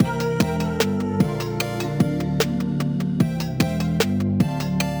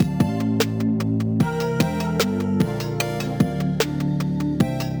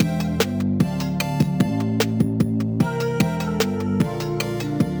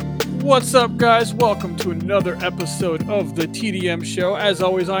What's up, guys? Welcome to another episode of the TDM Show. As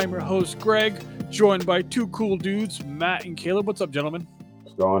always, I'm your host, Greg, joined by two cool dudes, Matt and Caleb. What's up, gentlemen?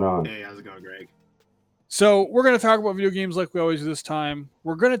 What's going on? Hey, how's it going, Greg? So we're going to talk about video games like we always do this time.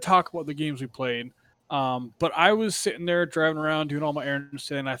 We're going to talk about the games we played. But I was sitting there driving around doing all my errands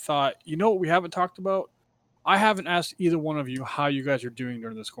today, and I thought, you know what we haven't talked about? I haven't asked either one of you how you guys are doing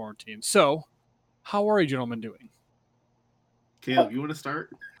during this quarantine. So, how are you gentlemen doing? Caleb, you want to start?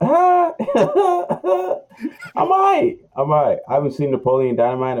 I'm alright. I haven't seen Napoleon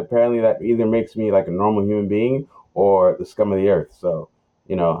Dynamite. Apparently, that either makes me like a normal human being or the scum of the earth. So,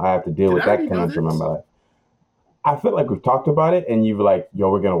 I have to deal with that conundrum in my life. I feel like we've talked about it, and you've like,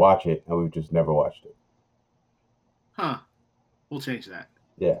 yo, we're gonna watch it, and we've just never watched it. Huh? We'll change that.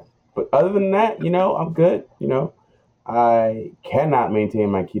 Yeah, but other than that, I'm good. I cannot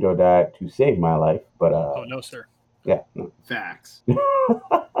maintain my keto diet to save my life, but Oh no, sir. Yeah. No. Facts.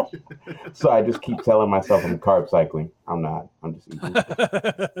 So I just keep telling myself I'm carb cycling. I'm not. I'm just eating.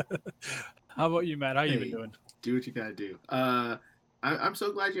 How about you, Matt? How you been doing? Do what you gotta do. I'm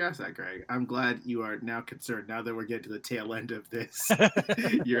so glad you asked that, Greg. I'm glad you are now concerned. Now that we're getting to the tail end of this,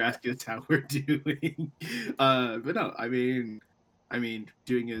 you're asking us how we're doing. But no, I mean,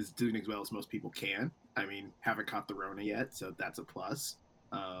 doing as well as most people can. I mean, haven't caught the Rona yet, so that's a plus.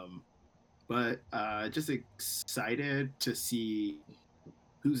 But just excited to see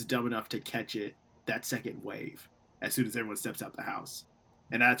who's dumb enough to catch it that second wave as soon as everyone steps out the house.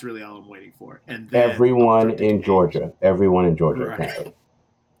 And that's really all I'm waiting for. And then everyone in Georgia. Right.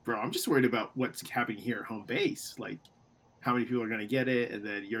 Bro, I'm just worried about what's happening here at home base. Like, how many people are going to get it, and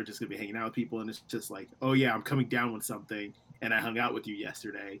then you're just going to be hanging out with people, and it's just like, oh, yeah, I'm coming down with something, and I hung out with you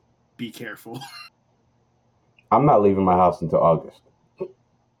yesterday. Be careful. I'm not leaving my house until August.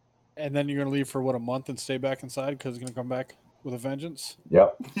 And then you're going to leave for, a month and stay back inside because it's going to come back with a vengeance?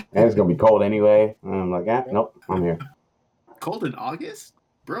 Yep. And it's going to be cold anyway. And I'm like, nope, I'm here. Cold in August?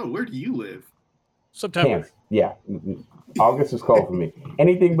 Bro, where do you live? September. Kansas. Yeah. August is cold for me.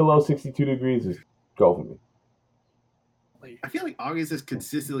 Anything below 62 degrees is cold for me. I feel like August is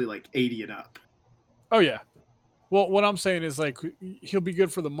consistently like 80 and up. Oh, yeah. Well, what I'm saying is, like, he'll be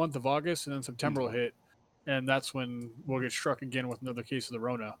good for the month of August, and then September will hit, and that's when we'll get struck again with another case of the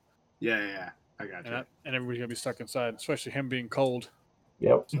Rona. Yeah. I got you. And everybody's going to be stuck inside, especially him being cold.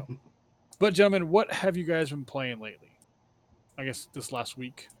 Yep. So. But, gentlemen, what have you guys been playing lately? I guess this last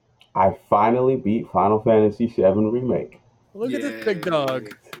week. I finally beat Final Fantasy VII Remake. Look at this big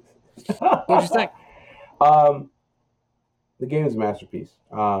dog. What'd you think? The game is a masterpiece.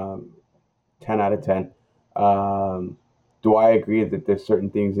 10 out of 10. Do I agree that there's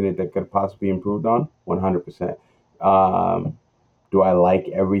certain things in it that could possibly be improved on? 100%. Do I like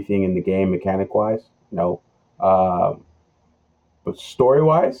everything in the game mechanic-wise? No. But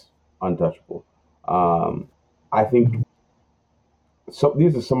story-wise, untouchable. I think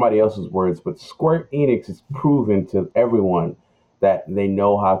these are somebody else's words, but Square Enix has proven to everyone that they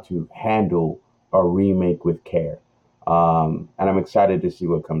know how to handle a remake with care. And I'm excited to see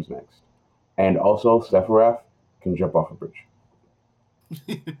what comes next. And also, Sephiroth can jump off a bridge.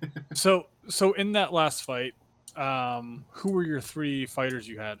 So in that last fight, who were your three fighters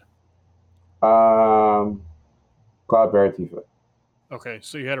you had? Cloud, Barret, Tifa. Okay,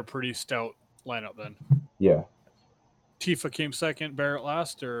 so you had a pretty stout lineup then. Yeah. Tifa came second, Barret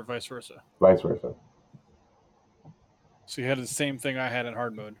last, or vice versa? Vice versa. So you had the same thing I had in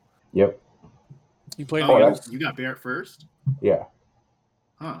hard mode. Yep. You played. You got Barret first? Yeah.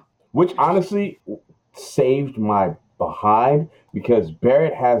 Huh. Which honestly saved my behind because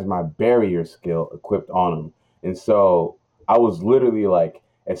Barret has my barrier skill equipped on him. And so I was literally like,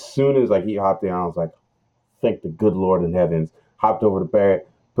 as soon as like he hopped in, I was like, thank the good Lord in heavens. Hopped over to Barret,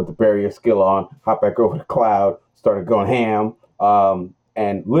 put the barrier skill on, hopped back over to Cloud, started going ham.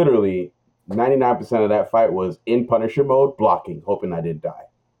 And literally 99% of that fight was in Punisher mode, blocking, hoping I didn't die.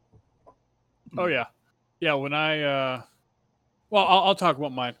 Oh, yeah. Yeah, when I... Well, I'll talk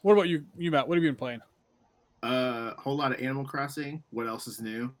about mine. What about you, Matt? What have you been playing? A whole lot of Animal Crossing. What else is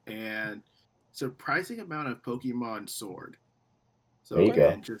new? And surprising amount of Pokemon Sword. So there you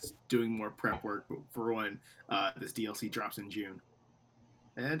go. Just doing more prep work for when this DLC drops in June.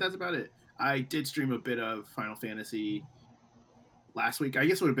 And that's about it. I did stream a bit of Final Fantasy last week. I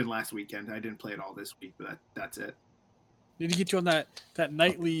guess it would have been last weekend. I didn't play it all this week, but that's it. Need to get you on that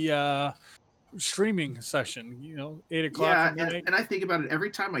nightly streaming session, 8 o'clock. Yeah, and I think about it every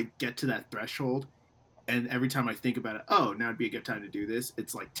time I get to that threshold, and every time I think about it, oh, now would be a good time to do this.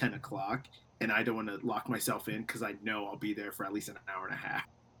 It's like 10 o'clock, and I don't want to lock myself in because I know I'll be there for at least an hour and a half.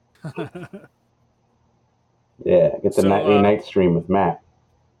 Yeah, get the nightly night stream with Matt.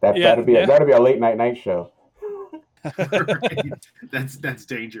 That'd be a late night show. Right. That's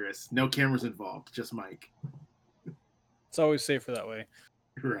dangerous. No cameras involved, just Mike. It's always safer that way.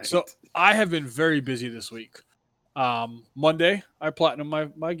 Right. So I have been very busy this week. Monday, I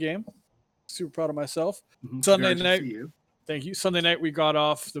platinumed my game. Super proud of myself. Sunday night, thank you. Sunday night, we got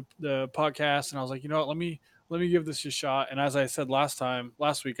off the podcast, and I was like, you know what, let me give this a shot. And as I said last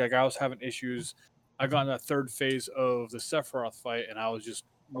week, like I was having issues. I got in that third phase of the Sephiroth fight, and I was just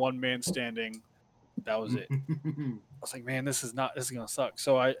one man standing. That was it. I was like, man, this is gonna suck.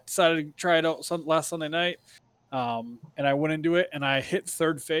 So I decided to try it out last Sunday night, and I went into it, and I hit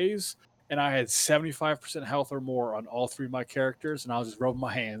third phase, and I had 75% health or more on all three of my characters, and I was just rubbing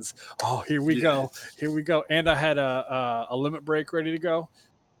my hands. Oh, here we go, and I had a limit break ready to go.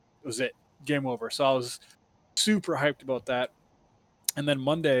 It was it, game over. So I was super hyped about that. And then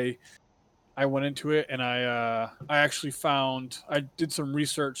Monday, I went into it, and I actually I did some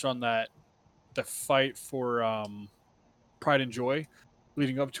research on the fight for Pride and Joy,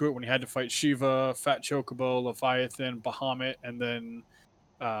 leading up to it when he had to fight Shiva, Fat Chocobo, Leviathan, Bahamut, and then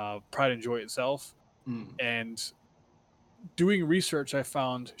Pride and Joy itself. And doing research, I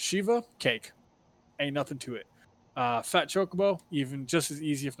found Shiva, cake. Ain't nothing to it. Fat Chocobo, even just as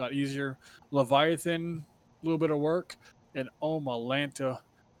easy, if not easier. Leviathan, a little bit of work. And Lanta,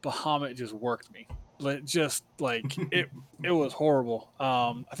 Bahamut just worked me. Just like it was horrible.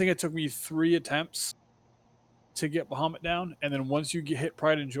 I think it took me 3 attempts to get Bahamut down, and then once you hit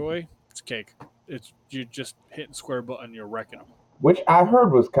Pride and Joy, it's cake. You're just hitting square button, you're wrecking them. Which I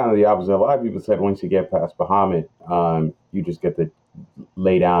heard was kind of the opposite. A lot of people said once you get past Bahamut, you just get to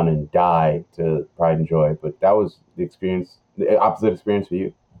lay down and die to Pride and Joy. But that was the opposite experience for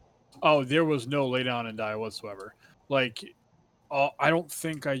you. Oh, there was no lay down and die whatsoever. Like, I don't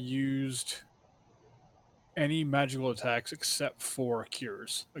think I used any magical attacks except for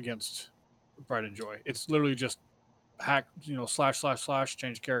cures against Pride and Joy. It's literally just hack, //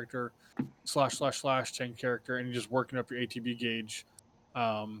 change character, // change character, and you're just working up your ATB gauge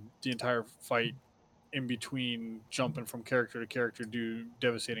the entire fight in between jumping from character to character, do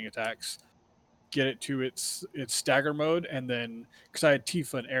devastating attacks, get it to its stagger mode, and then because I had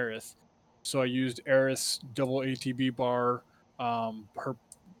Tifa and Aerith, so I used Aerith's double ATB bar, her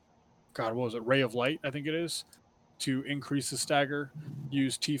what was it, Ray of Light, I think it is, to increase the stagger.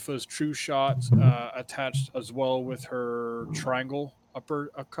 Use Tifa's True Shot attached as well with her triangle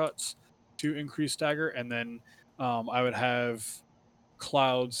uppercuts to increase stagger, and then I would have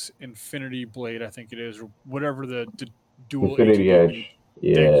Cloud's Infinity Blade, I think it is, or whatever the dual Infinity ATB Edge.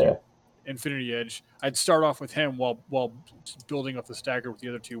 Yeah. Infinity Edge. I'd start off with him while building up the stagger with the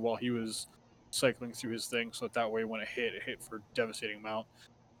other two while he was cycling through his thing, so that way when it hit for devastating amount.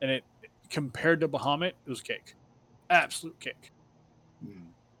 And it compared to Bahamut, it was cake. Absolute cake.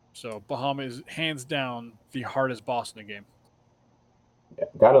 So Bahamut is hands down the hardest boss in the game. Yeah,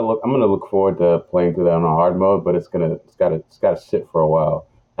 I'm gonna look forward to playing through that on a hard mode, but it's gotta sit for a while.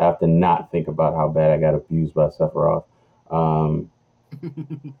 I have to not think about how bad I got abused by Sephiroth. And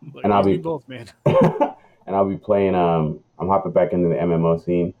I'll be both, man. and I'll be playing. I'm hopping back into the MMO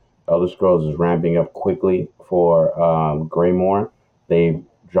scene. Elder Scrolls is ramping up quickly for Greymoor. They've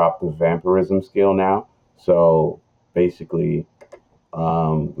dropped the vampirism skill now, so basically,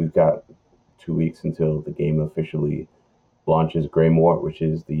 we've got 2 weeks until the game officially launches Greymoor, which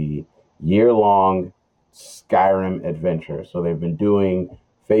is the year-long Skyrim adventure. So they've been doing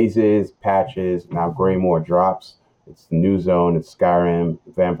phases, patches. Now Greymoor drops. It's the new zone. It's Skyrim.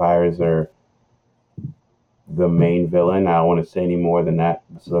 Vampires are the main villain. I don't want to say any more than that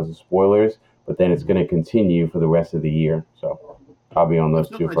because of spoilers. But then it's going to continue for the rest of the year. So I'll be on those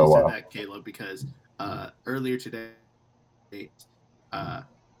two for a while. Said that, Caleb, because earlier today,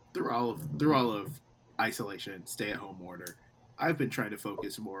 through all of isolation, stay-at-home order, I've been trying to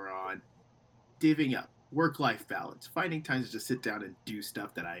focus more on divvying up, work-life balance, finding times to just sit down and do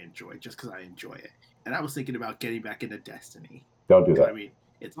stuff that I enjoy just because I enjoy it. And I was thinking about getting back into Destiny. Don't do that. I mean,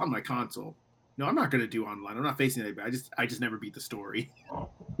 it's on my console. No, I'm not going to do online. I'm not facing anybody. I just never beat the story.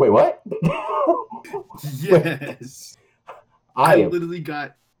 Wait, what? Yes. I literally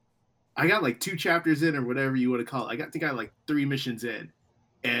got like 2 chapters in or whatever you want to call it. I think I got like 3 missions in,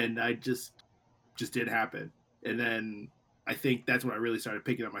 and I just didn't happen. And then I think that's when I really started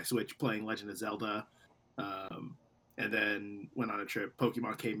picking up my Switch, playing Legend of Zelda, and then went on a trip.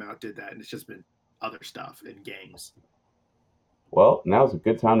 Pokemon came out, did that, and it's just been other stuff in games. Well, now's a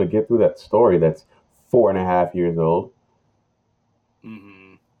good time to get through that story that's 4.5 years old.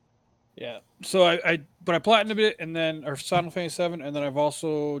 Mm-hmm. Yeah. So I platinumed it, and then or Final Fantasy 7, and then I've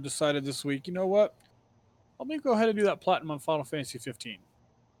also decided this week, you know what? Let me go ahead and do that platinum on Final Fantasy 15.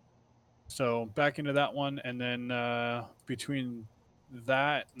 So back into that one, and then between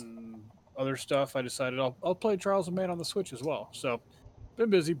that and other stuff, I decided I'll play Trials of Man on the Switch as well. So been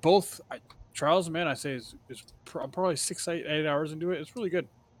busy. Trials of Man, I say I'm probably 6 8 hours into it. It's really good.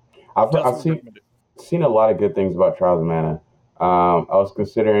 I've Definitely recommend it. seen a lot of good things about Trials of Mana. I was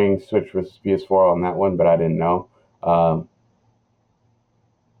considering Switch versus PS4 on that one, but I didn't know.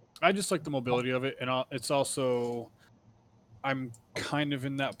 I just like the mobility of it, and it's also I'm kind of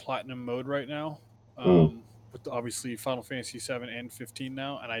in that platinum mode right now. With obviously Final Fantasy 7 and 15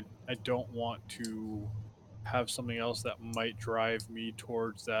 now, and I don't want to have something else that might drive me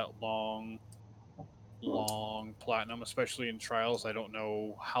towards that long platinum, especially in Trials. I don't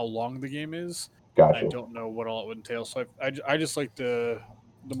know how long the game is. Gotcha. I don't know what all it would entail. So I just like the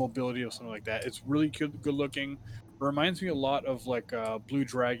mobility of something like that. It's really good looking. It reminds me a lot of like Blue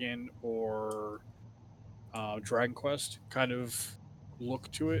Dragon or Dragon Quest kind of look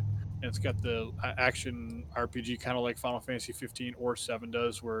to it. And it's got the action RPG kind of like Final Fantasy 15 or 7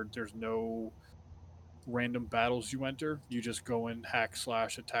 does, where there's no random battles you enter. You just go in, hack,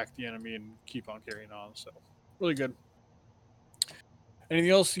 slash, attack the enemy, and keep on carrying on. So, really good.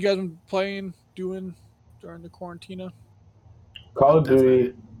 Anything else you guys been playing, doing during the quarantina? Call of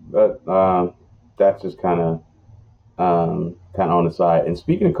Duty, but that's just kind of on the side. And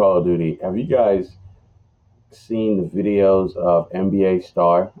speaking of Call of Duty, have you guys seen the videos of NBA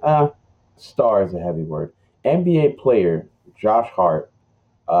star? Star is a heavy word. NBA player Josh Hart,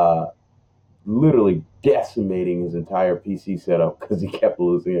 literally decimating his entire PC setup because he kept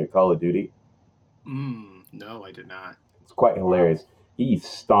losing at Call of Duty. No, I did not. It's quite hilarious. He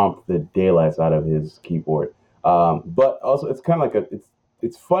stomped the daylights out of his keyboard. But also, it's kind of like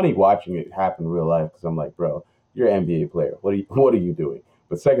it's funny watching it happen in real life because I'm like, bro, you're an NBA player. What are you doing?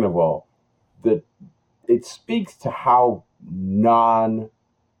 But second of all, it speaks to how there's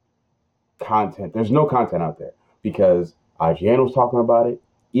no content out there because IGN was talking about it,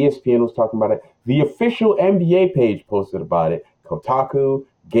 ESPN was talking about it, the official NBA page posted about it, Kotaku,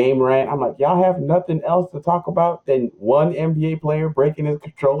 Game Rant. I'm like, y'all have nothing else to talk about than one NBA player breaking his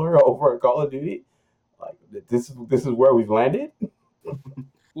controller over at Call of Duty? Like, this is where we've landed?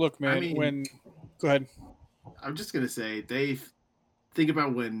 Look, man, go ahead. I'm just going to say, think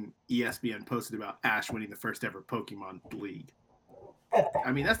about when ESPN posted about Ash winning the first ever Pokemon League.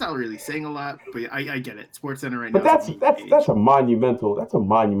 I mean, that's not really saying a lot, but I get it. SportsCenter right now. But that's a monumental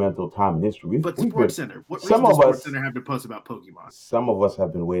time in history. But SportsCenter, what reason does SportsCenter have to post about Pokemon? Some of us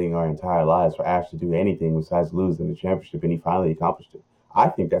have been waiting our entire lives for Ash to do anything besides lose in the championship, and he finally accomplished it. I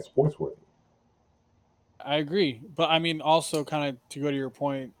think that's sports worthy. I agree, but I mean, also kind of to go to your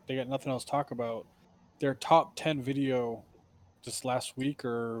point, they got nothing else to talk about. Their top 10 video just last week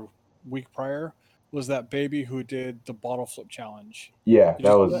or week prior was that baby who did the bottle flip challenge. Yeah,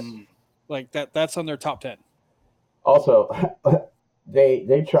 that was like that. That's on their top 10. Also,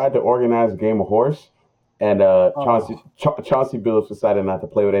 they tried to organize a game of horse, and Chauncey Billups decided not to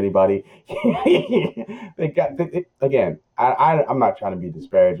play with anybody. Again. I'm not trying to be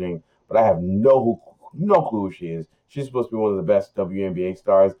disparaging, but I have no clue who she is. She's supposed to be one of the best WNBA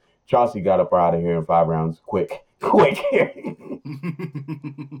stars. Chauncey got up out of here in 5 rounds, quick.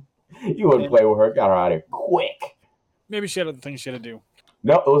 You wouldn't play with her. Got her out of here quick. Maybe she had other things she had to do.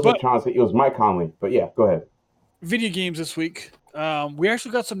 No, it wasn't Chauncey. It was Mike Conley. But yeah, go ahead. Video games this week. We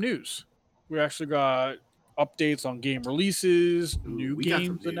actually got some news. We actually got updates on game releases, new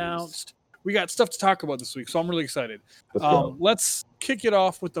games announced. We got stuff to talk about this week, so I'm really excited. Let's kick it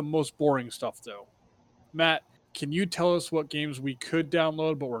off with the most boring stuff, though. Matt, can you tell us what games we could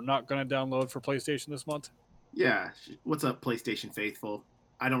download, but we're not going to download for PlayStation this month? Yeah. What's up, PlayStation faithful?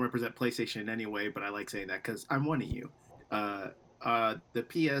 I don't represent PlayStation in any way, but I like saying that because I'm one of you. The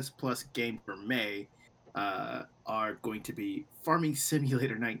PS Plus game for May are going to be Farming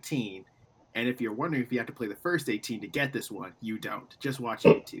Simulator 19. And if you're wondering if you have to play the first 18 to get this one, you don't. Just watch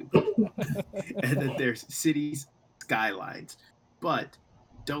YouTube. And then there's Cities Skylines. But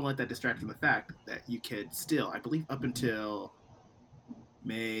don't let that distract from the fact that you can still, I believe up until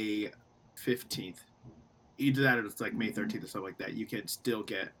May 15th, either that or it's like May 13th or something like that, you can still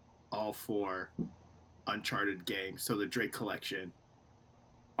get all 4 Uncharted games, so the Drake Collection,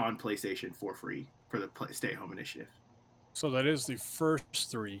 on PlayStation for free for the Stay Home Initiative. So that is the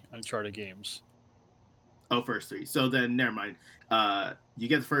first 3 Uncharted games. Oh, first 3. So then, never mind. You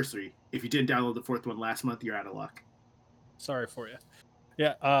get the first 3. If you didn't download the 4th one last month, you're out of luck. Sorry for you.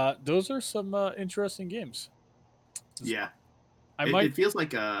 Yeah, those are some interesting games. Yeah. It feels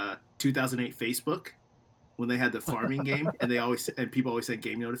like 2008 Facebook when they had the farming game, and people always sent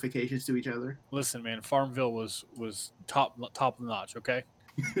game notifications to each other. Listen, man, Farmville was top of the notch. Okay.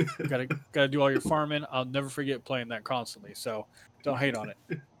 Gotta do all your farming. I'll never forget playing that constantly. So don't hate on it.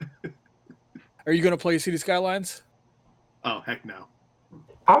 Are you gonna play City Skylines? Oh heck no.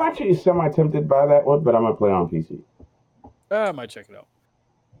 I'm actually semi-tempted by that one, but I'm going to play it on PC. I might check it out.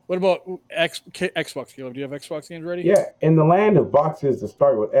 What about Xbox, Caleb? Do you have Xbox games ready? Yeah, in the land of boxes to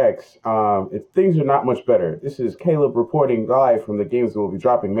start with X, things are not much better. This is Caleb reporting live from the games that will be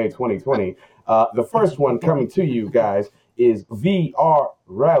dropping May 2020. The first one coming to you guys is VR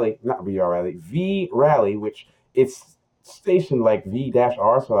Rally, not VR Rally, V Rally, which it's stationed like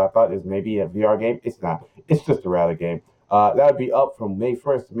V-R, so I thought it was maybe a VR game. It's not. It's just a rally game. That would be up from May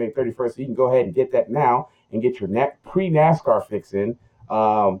 1st to May 31st, so you can go ahead and get that now and get your pre-NASCAR fix in.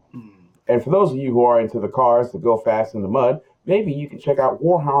 And for those of you who are into the cars that go fast in the mud, maybe you can check out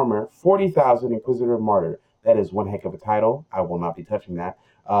Warhammer 40,000 Inquisitor Martyr. That is one heck of a title. I will not be touching that.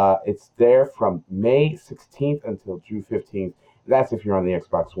 It's there from May 16th until June 15th. That's if you're on the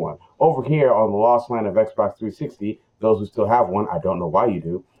Xbox One. Over here on the lost land of Xbox 360, those who still have one, I don't know why you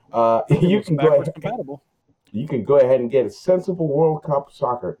do. You can go ahead. Compatible. You can go ahead and get a Sensible World Cup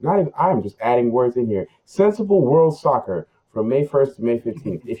Soccer. I'm just adding words in here. Sensible World Soccer from May 1st to May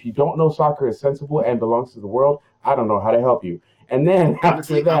 15th. If you don't know soccer is sensible and belongs to the world, I don't know how to help you. And then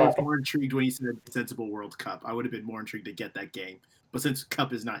Honestly, after that, I was more intrigued when you said Sensible World Cup. I would have been more intrigued to get that game. But since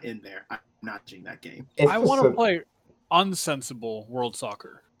Cup is not in there, I'm not getting that game. I want to play Unsensible World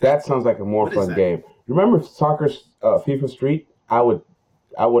Soccer. That sounds like a more fun game. Remember soccer, FIFA Street? I would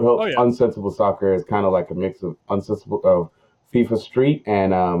hope Unsensible Soccer is kind of like a mix of FIFA Street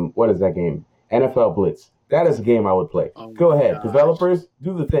and what is that game? NFL Blitz. That is a game I would play. Oh go ahead, gosh. Developers,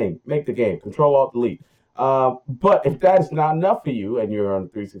 do the thing, make the game, Control Alt Delete. But if that is not enough for you, and you're on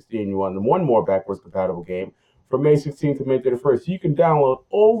 360 and you want one more backwards compatible game, from May 16th to May 31st, you can download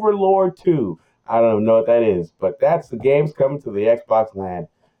Overlord 2. I don't know what that is, but that's the games coming to the Xbox land.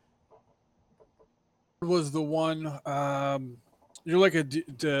 It was the one you're like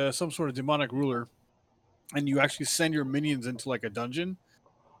some sort of demonic ruler, and you actually send your minions into like a dungeon.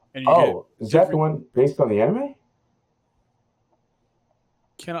 And you is that the one based on the anime?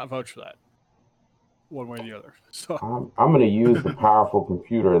 Cannot vouch for that, one way or the other. So I'm going to use the powerful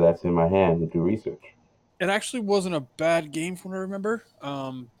computer that's in my hand to do research. It actually wasn't a bad game from what I remember.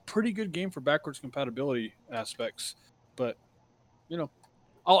 Pretty good game for backwards compatibility aspects, but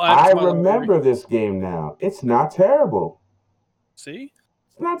I remember this game now. It's not terrible. See,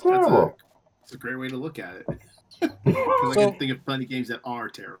 it's not terrible. It's a great way to look at it. Because I can think of plenty of games that are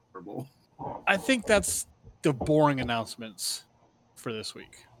terrible. I think that's the boring announcements for this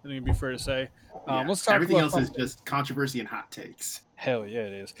week. I think it'd be fair to say. Let's talk. Everything else is just controversy and hot takes. Hell yeah,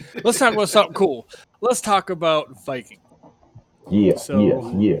 it is. Let's talk about something cool. Let's talk about Viking. Yeah.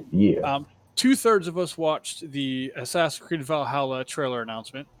 2/3 of us watched the Assassin's Creed Valhalla trailer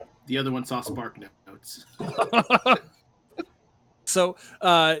announcement. The other one saw Spark Notes. So,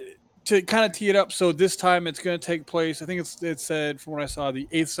 to kind of tee it up, so this time it's going to take place. I think it said from what I saw, the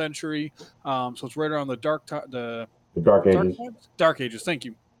 8th century. So it's right around the Dark Ages. Dark Ages. Thank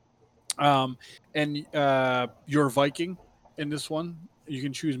you. And you're Viking in this one. You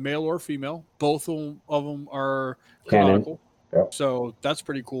can choose male or female. Both of them are canonical. Yep. So that's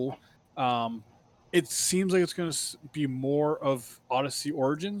pretty cool. It seems like it's going to be more of Odyssey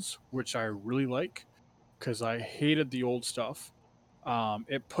Origins, which I really like because I hated the old stuff.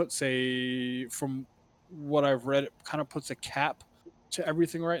 It puts from what I've read, it kind of puts a cap to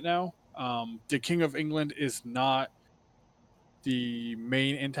everything right now. The King of England is not the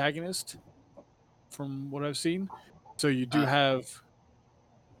main antagonist from what I've seen. So you do have.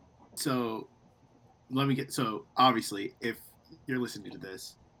 So obviously, if you're listening to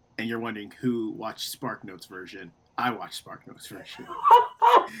this and you're wondering who watched Spark Notes version, I watched Spark Notes version.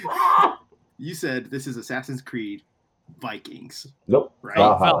 You said this is Assassin's Creed Vikings. Nope. Right?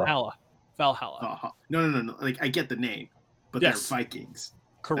 Valhalla. No. Like I get the name, but they're Vikings.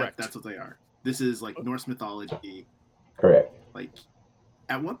 Correct. That's what they are. This is like Norse mythology. Correct. Like,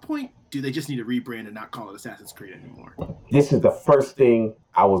 at what point do they just need to rebrand and not call it Assassin's Creed anymore? This is the first thing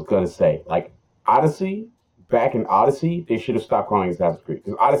I was gonna say. Like Odyssey, back in Odyssey, they should have stopped calling it Assassin's Creed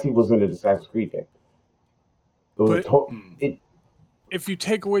because Odyssey wasn't an Assassin's Creed game. If you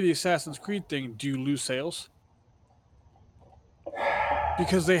take away the Assassin's Creed thing, do you lose sales?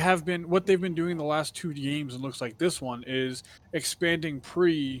 Because what they've been doing the last 2 games, and looks like this one is expanding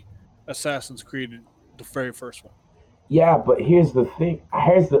pre-Assassin's Creed, the very first one. Yeah, but here's the thing.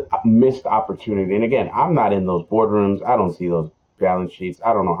 Here's the missed opportunity. And again, I'm not in those boardrooms. I don't see those balance sheets.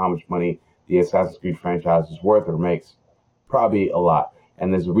 I don't know how much money the Assassin's Creed franchise is worth or makes. Probably a lot.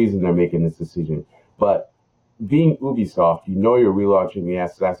 And there's a reason they're making this decision. But being Ubisoft, you're relaunching the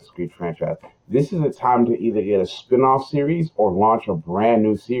Assassin's Creed franchise. This is a time to either get a spin-off series or launch a brand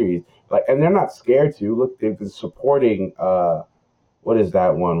new series. Like, and they're not scared to. Look, they've been supporting what is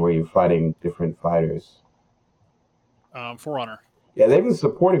that one where you're fighting different fighters? For Honor. Yeah, they've been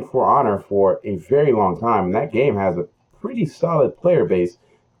supporting For Honor for a very long time, and that game has a pretty solid player base.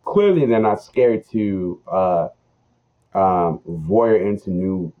 Clearly, they're not scared to voyeur into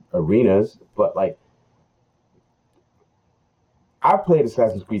new arenas, but like, I played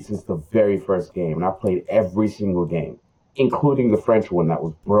Assassin's Creed since the very first game, and I played every single game, including the French one that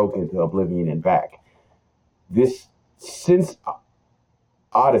was broken to oblivion and back. Since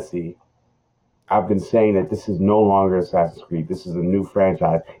Odyssey, I've been saying that this is no longer Assassin's Creed. This is a new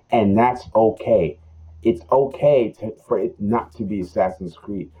franchise, and that's okay. It's okay for it not to be Assassin's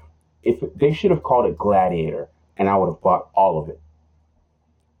Creed. If they should have called it Gladiator, and I would have bought all of it.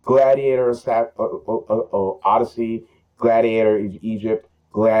 Gladiator Odyssey, Gladiator Egypt,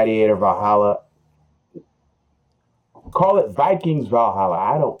 Gladiator Valhalla. Call it Vikings Valhalla.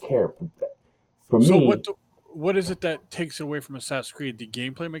 I don't care. For me, what is it that takes away from Assassin's Creed? The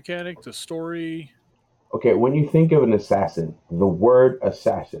gameplay mechanic, the story? Okay, when you think of an assassin, the word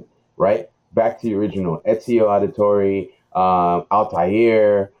assassin, right? Back to the original, Ezio Auditore,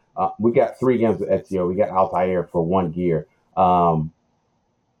 Altair. We got 3 games with Ezio. We got Altair for 1 gear.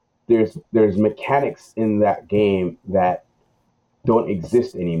 There's mechanics in that game that don't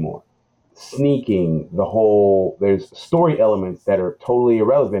exist anymore. Sneaking, there's story elements that are totally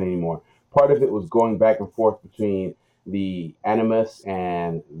irrelevant anymore. Part of it was going back and forth between the Animus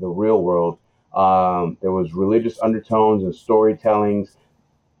and the real world. There was religious undertones and storytellings.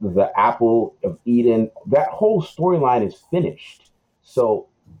 The Apple of Eden, that whole storyline is finished. So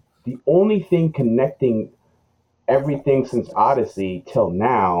the only thing connecting everything since Odyssey till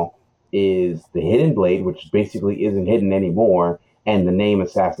now is the Hidden Blade, which basically isn't hidden anymore, and the name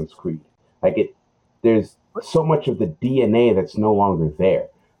Assassin's Creed. There's so much of the DNA that's no longer there.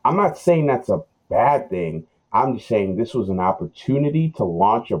 I'm not saying that's a bad thing. I'm just saying this was an opportunity to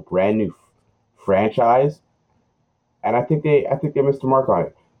launch a brand new franchise, and I think they missed the mark on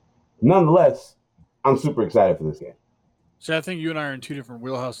it. Nonetheless, I'm super excited for this game. So I think you and I are in 2 different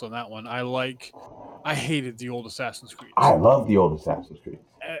wheelhouses on that one. I hated the old Assassin's Creed. I love the old Assassin's Creed.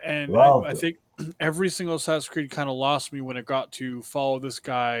 And I think every single Assassin's Creed kind of lost me when it got to follow this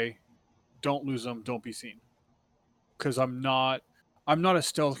guy, don't lose him, don't be seen. Because I'm not a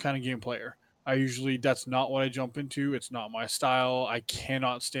stealth kind of game player. That's not what I jump into. It's not my style. I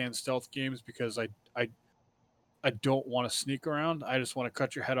cannot stand stealth games because I don't want to sneak around. I just want to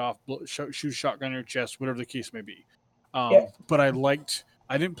cut your head off, shoot a shotgun in your chest, whatever the case may be. But I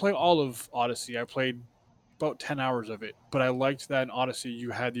didn't play all of Odyssey. I played about 10 hours of it. But I liked that in Odyssey you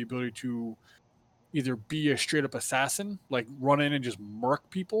had the ability to either be a straight up assassin, like run in and just murk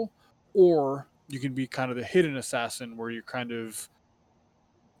people, or you can be kind of the hidden assassin where you're kind of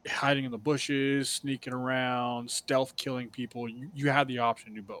hiding in the bushes, sneaking around, stealth killing people. You had the option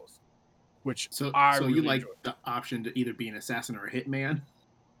to do both. So really you like the option to either be an assassin or a hitman?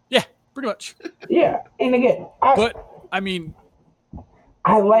 Yeah, pretty much. Yeah, and again, I'm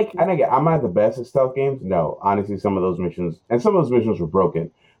not the best at stealth games. No, honestly, some of those missions were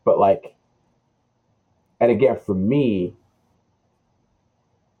broken. But and again, for me,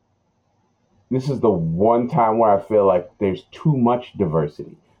 this is the one time where I feel like there's too much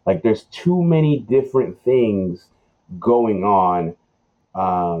diversity. Like there's too many different things going on.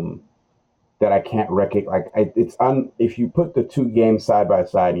 That I can't recognize. If you put the 2 games side by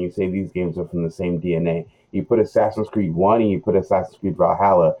side and you say these games are from the same DNA, you put Assassin's Creed 1 and you put Assassin's Creed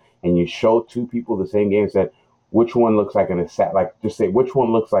Valhalla, and you show 2 people the same game, said which one looks like just say which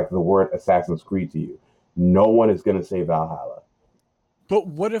one looks like the word Assassin's Creed to you. No one is going to say Valhalla. But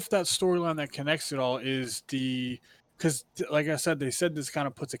what if that storyline that connects it all is because like I said, they said this kind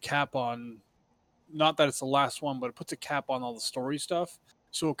of puts a cap on, not that it's the last one, but it puts a cap on all the story stuff.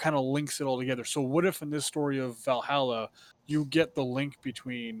 So it kind of links it all together. So what if in this story of Valhalla, you get the link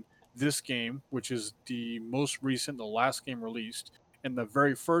between this game, which is the most recent, the last game released, and the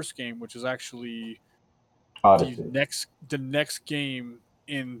very first game, which is actually the next game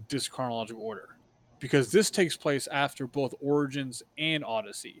in this chronological order? Because this takes place after both Origins and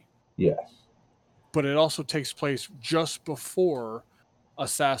Odyssey. Yes. But it also takes place just before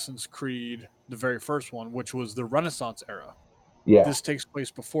Assassin's Creed, the very first one, which was the Renaissance era. Yeah. This takes place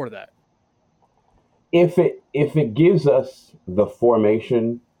before that. If it gives us the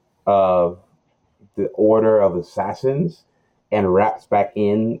formation of the Order of Assassins and wraps back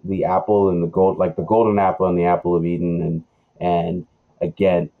in the apple and the gold, like the golden apple and the apple of Eden, and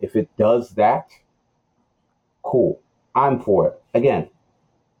again, if it does that, Cool. I'm for it. Again,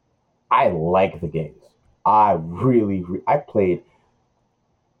 I like the games. I played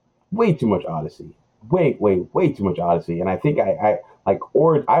way too much Odyssey. Way too much Odyssey. And I think I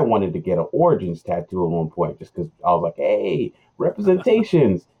wanted to get an Origins tattoo at one point just because I was like, hey,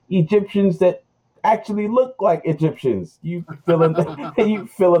 representations, Egyptians that actually look like Egyptians. You fill in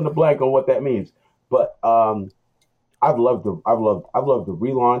the blank on what that means. But I've loved the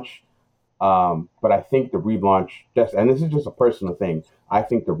relaunch. But I think the relaunch, just and this is just a personal thing, I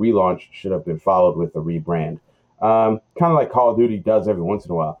think the relaunch should have been followed with a rebrand. Kind of like Call of Duty does every once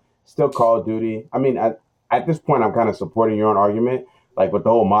in a while. Still Call of Duty. I mean, at this point, I'm kind of supporting your own argument. Like with the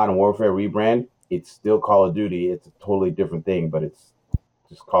whole Modern Warfare rebrand, it's still Call of Duty. It's a totally different thing, but it's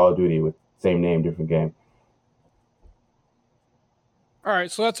just Call of Duty with same name, different game. All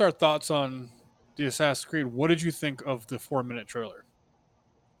right, so that's our thoughts on the Assassin's Creed. What did you think of the 4-minute trailer,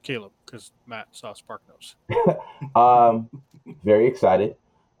 Caleb? Because Matt saw SparkNotes. Very excited.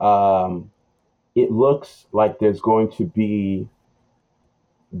 It looks like there's going to be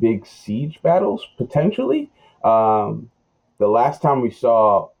big siege battles potentially. The last time we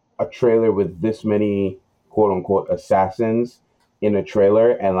saw a trailer with this many quote unquote assassins in a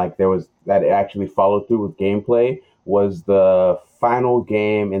trailer, and like there was that it actually followed through with gameplay, was the final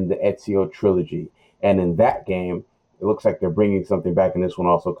game in the Ezio trilogy. And in that game, it looks like they're bringing something back in this one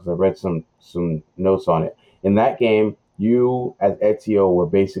also because I read some notes on it. In that game, you as Ezio were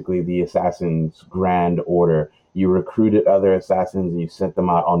basically the Assassin's Grand Order. You recruited other assassins and you sent them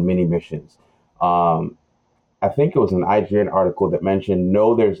out on mini missions. I think it was an IGN article that mentioned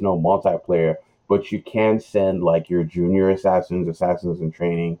no, there's no multiplayer, but you can send like your junior assassins in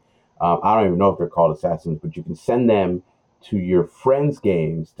training. I don't even know if they're called assassins, but you can send them to your friends'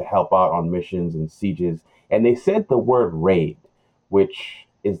 games to help out on missions and sieges. And they said the word raid, which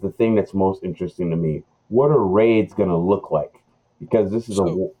is the thing that's most interesting to me. What are raids going to look like? Because this is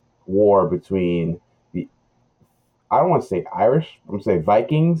a war between the, I don't want to say Irish, I'm going to say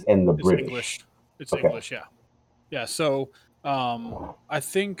Vikings and the British. English. It's okay. English, yeah. Yeah, so I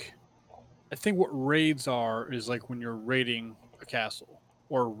think what raids are is like when you're raiding a castle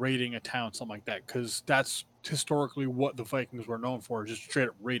or raiding a town, something like that, because that's historically what the Vikings were known for, just straight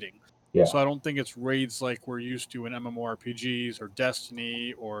up raiding. Yeah. So I don't think it's raids like we're used to in MMORPGs or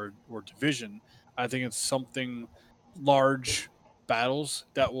Destiny or Division. I think it's something large battles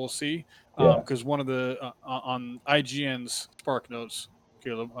that we'll see. Because one of the on IGN's SparkNotes,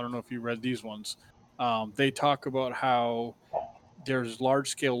 Caleb, I don't know if you read these ones. They talk about how there's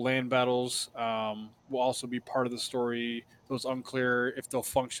large-scale land battles will also be part of the story. It was unclear if they'll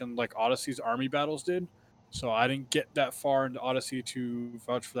function like Odyssey's army battles did. So I didn't get that far into Odyssey to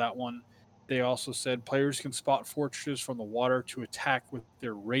vouch for that one. They also said players can spot fortresses from the water to attack with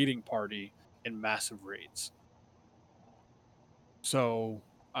their raiding party in massive raids. So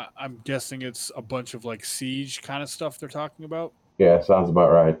I'm guessing it's a bunch of like siege kind of stuff they're talking about. Yeah, sounds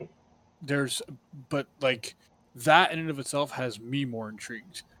about right. But like that in and of itself has me more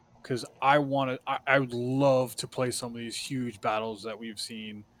intrigued because I would love to play some of these huge battles that we've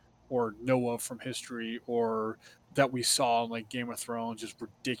seen or know of from history or that we saw in like Game of Thrones, just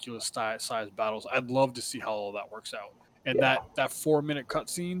ridiculous size battles. I'd love to see how all that works out. And that 4-minute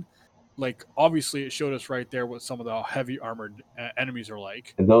cutscene, like obviously it showed us right there what some of the heavy armored enemies are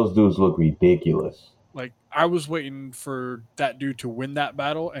like. And those dudes look ridiculous. Like I was waiting for that dude to win that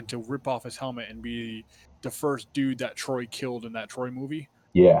battle and to rip off his helmet and be the first dude that Troy killed in that Troy movie.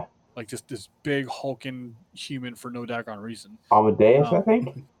 Yeah. Like just this big hulking human for no daggone reason. Amadeus, I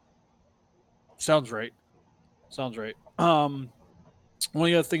think. Sounds right. One of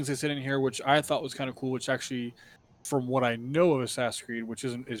the other things they said in here, which I thought was kind of cool, which actually, from what I know of Assassin's Creed, which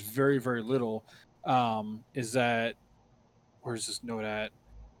is very, very little, is that where's this note at?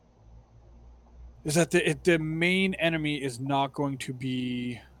 Is that the main enemy is not going to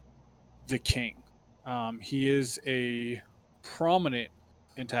be the king. He is a prominent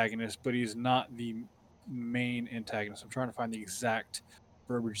antagonist, but he's not the main antagonist. I'm trying to find the exact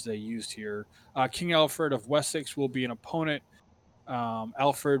verbiage they used here. King Alfred of Wessex will be an opponent.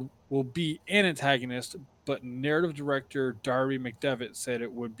 Alfred will be an antagonist, but narrative director Darby McDevitt said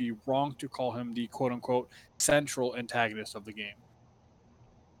it would be wrong to call him the quote-unquote central antagonist of the game.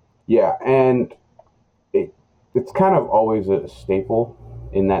 Yeah, and it's kind of always a staple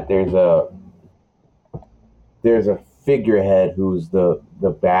in that there's a figurehead who's the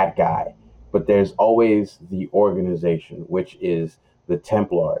bad guy, but there's always the organization, which is the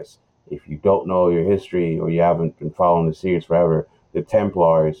Templars. If you don't know your history or you haven't been following the series forever, the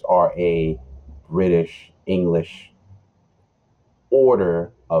Templars are a British English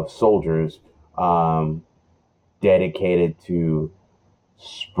order of soldiers dedicated to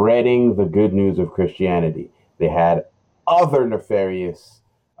spreading the good news of Christianity. They had other nefarious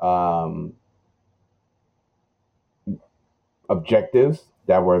objectives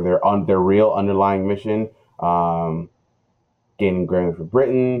that were their real underlying mission. Gaining ground for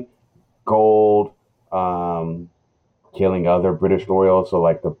Britain, gold, killing other British royals, so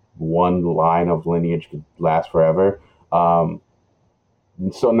like the one line of lineage could last forever. So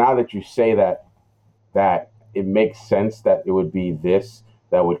now that you say that it makes sense that it would be this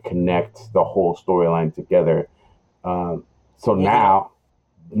that would connect the whole storyline together. So now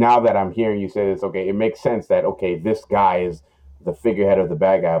that I'm hearing you say this, okay, it makes sense that okay, this guy is the figurehead of the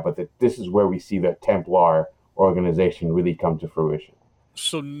bad guy, but that this is where we see the Templar organization really come to fruition.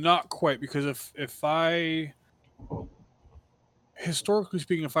 So not quite, because if I, historically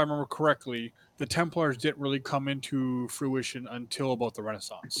speaking, if I remember correctly, the Templars didn't really come into fruition until about the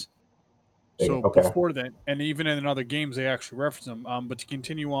Renaissance. So before then, and even in other games, they actually reference them. But to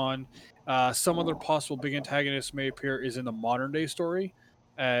continue on, some other possible big antagonists may appear is in the modern day story,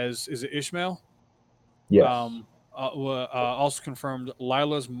 as is it Ishmael? Yes. Also confirmed,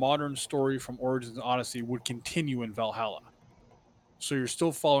 Lila's modern story from Origins and Odyssey would continue in Valhalla. So you're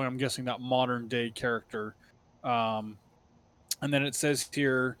still following, I'm guessing, that modern day character. And then it says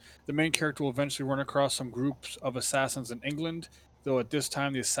here, the main character will eventually run across some groups of assassins in England, though at this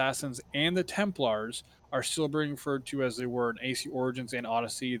time the assassins and the Templars are still being referred to as they were in AC Origins and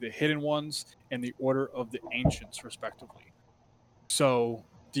Odyssey, the Hidden Ones and the Order of the Ancients, respectively. So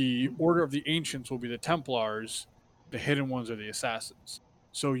the Order of the Ancients will be the Templars, the Hidden Ones are the assassins.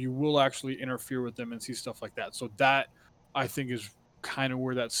 So you will actually interfere with them and see stuff like that. So that, I think, is kind of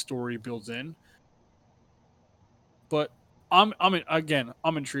where that story builds in. But I'm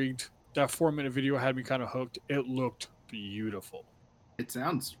intrigued. That 4-minute video had me kind of hooked. It looked beautiful. It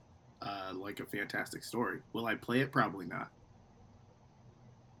sounds like a fantastic story. Will I play it? Probably not.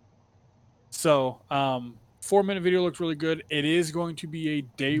 So 4-minute video looked really good. It is going to be a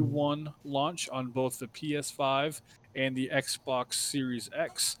day one launch on both the PS5 and the Xbox Series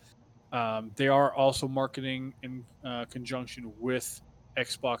X. They are also marketing in conjunction with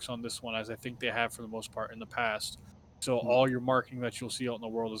Xbox on this one, as I think they have for the most part in the past. So all your marketing that you'll see out in the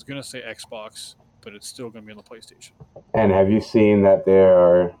world is going to say Xbox, but it's still going to be on the PlayStation. And have you seen that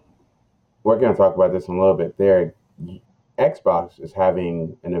we're going to talk about this in a little bit, Xbox is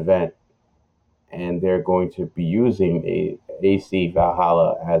having an event, and they're going to be using a AC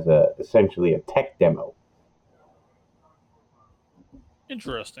Valhalla as essentially a tech demo.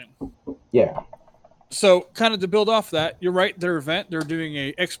 Interesting. Yeah. So, kind of to build off that, you're right. Their event, they're doing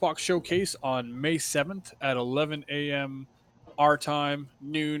a Xbox showcase on May 7th at 11 a.m. our time,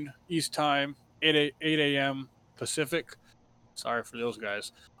 noon East time, 8 a.m. Pacific. Sorry for those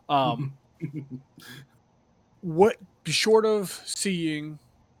guys. What, short of seeing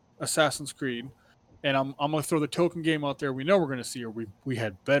Assassin's Creed, and I'm going to throw the token game out there we know we're going to see, or we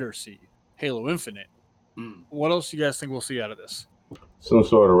had better see, Halo Infinite. What else do you guys think we'll see out of this? Some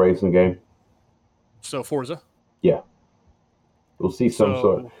sort of racing game. So Forza? Yeah. We'll see some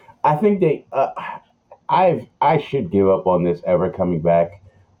sort. I think I should give up on this ever coming back.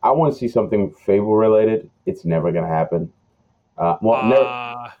 I want to see something Fable related. It's never going to happen.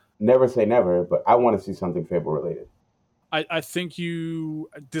 Never say never, but I want to see something Fable related. I think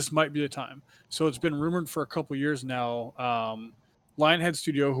this might be the time. So it's been rumored for a couple years now. Lionhead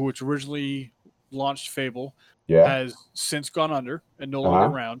Studio, which originally launched Fable, has since gone under and no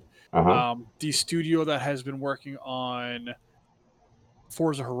longer around. The studio that has been working on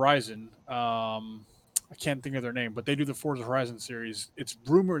Forza Horizon, I can't think of their name, but they do the Forza Horizon series. It's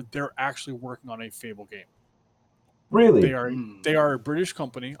rumored they're actually working on a Fable game. Really? They are a British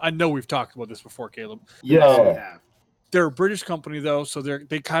company. I know we've talked about this before, Caleb. Yeah. They're a British company though, so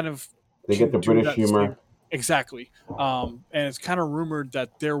they get the British humor. Exactly. And it's kind of rumored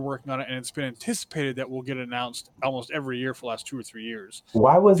that they're working on it, and it's been anticipated that we'll get announced almost every year for the last 2 or 3 years.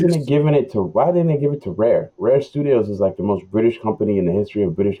 Why didn't they give it to Rare? Rare Studios is like the most British company in the history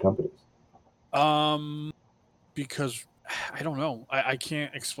of British companies. Because I don't know. I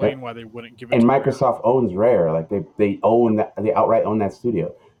can't explain why they wouldn't give it to Rare. Microsoft owns Rare. Like they outright own that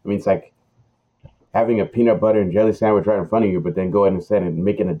studio. I mean, it's like having a peanut butter and jelly sandwich right in front of you, but then going instead and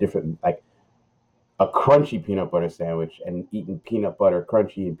making a different, like a crunchy peanut butter sandwich and eating peanut butter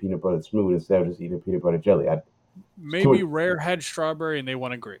crunchy and peanut butter smooth instead of just eating peanut butter jelly. Maybe Rare had strawberry and they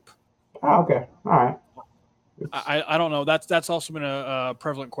wanted grape. Oh, okay. All right. I don't know. That's also been a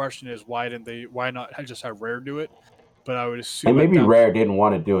prevalent question, is why not just have Rare do it? But I would assume. And maybe Rare didn't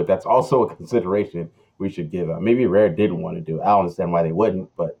want to do it. That's also a consideration we should give up. Maybe Rare didn't want to do it. I don't understand why they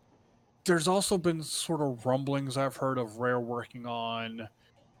wouldn't, but there's also been sort of rumblings I've heard of Rare working on.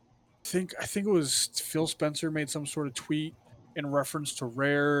 I think it was Phil Spencer made some sort of tweet in reference to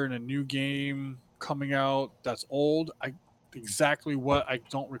Rare and a new game coming out that's old. I exactly what I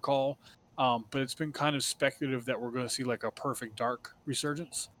don't recall, but it's been kind of speculative that we're going to see like a Perfect Dark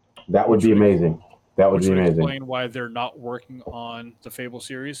resurgence, That would which be would amazing. That would which be would amazing. explain why they're not working on the Fable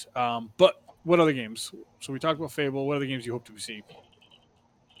series. But what other games? So we talked about Fable. What other games you hope to see?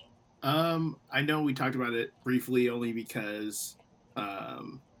 I know we talked about it briefly only because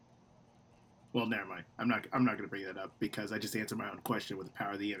well, never mind. I'm not going to bring that up because I just answered my own question with the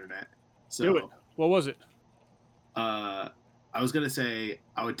power of the internet. Do it. So, What was it? I was going to say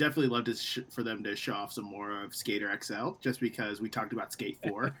I would definitely love to for them to show off some more of Skater XL just because we talked about Skate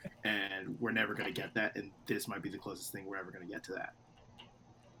 4 and we're never going to get that, and this might be the closest thing we're ever going to get to that.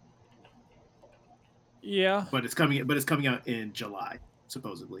 Yeah. But it's coming out in July,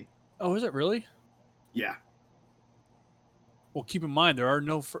 supposedly. Oh, is it really? Yeah. Well, keep in mind there are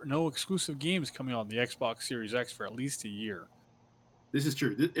no exclusive games coming on the Xbox Series X for at least a year. This is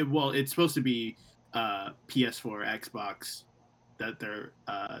true. Well, it's supposed to be PS4, Xbox that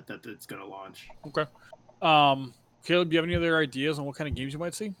it's going to launch. Okay. Caleb, do you have any other ideas on what kind of games you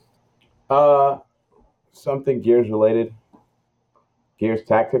might see? Something Gears related. Gears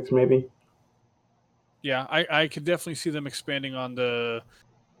Tactics, maybe. Yeah, I could definitely see them expanding on the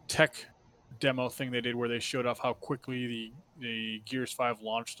tech demo thing they did where they showed off how quickly the Gears 5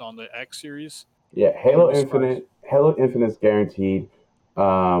 launched on the X series. Yeah, Halo Infinite. Halo Infinite's guaranteed.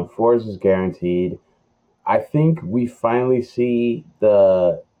 Forza's guaranteed. I think we finally see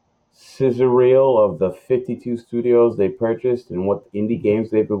the scissor reel of the 52 studios they purchased and what indie games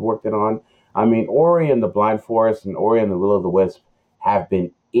they've been working on. I mean, Ori and the Blind Forest and Ori and the Will of the Wisp have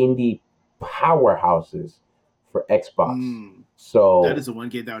been indie powerhouses for Xbox. So that is the one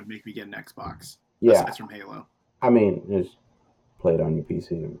game that would make me get an Xbox. Yeah, aside from Halo. I mean, just play it on your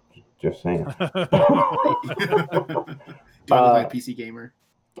PC. Just saying. Do I look like a PC gamer?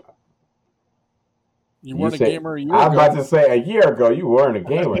 You weren't a gamer a year I'm ago. about to say a year ago you weren't a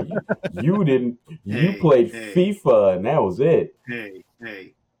gamer. You didn't. You played FIFA and that was it. Hey.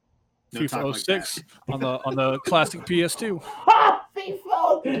 No FIFA 06 on the classic PS2.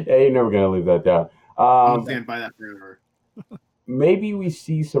 FIFA. Yeah, you're never gonna leave that down. I'm stand by that forever. Maybe we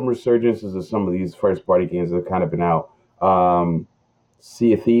see some resurgences of some of these first party games that have kind of been out.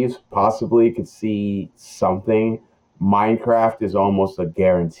 Sea of Thieves possibly could see something. Minecraft is almost a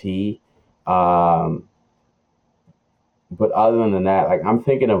guarantee. But other than that, like I'm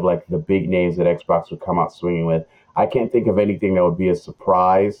thinking of like the big names that Xbox would come out swinging with. I can't think of anything that would be a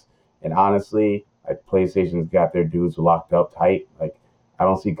surprise. And honestly, like PlayStation's got their dudes locked up tight. Like I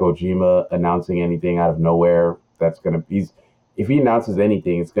don't see Kojima announcing anything out of nowhere. That's gonna be if he announces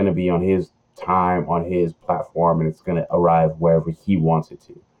anything, it's gonna be on his time, on his platform, and it's gonna arrive wherever he wants it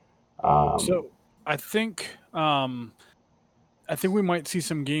to. So I think we might see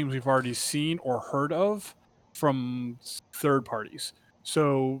some games we've already seen or heard of from third parties.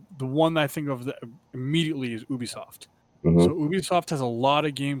 So the one that I think of immediately is Ubisoft. Mm-hmm. So Ubisoft has a lot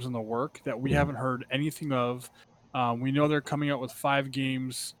of games in the work that we haven't heard anything of. We know they're coming out with 5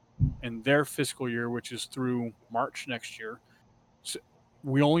 games in their fiscal year, which is through March next year. So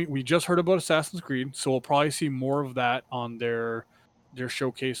we just heard about Assassin's Creed, so we'll probably see more of that on their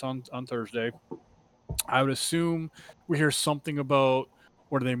showcase on Thursday. I would assume we hear something about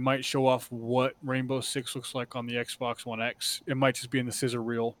where they might show off what Rainbow Six looks like on the Xbox One X. It might just be in the scissor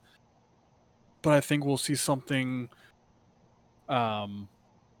reel, but I think we'll see something. Gods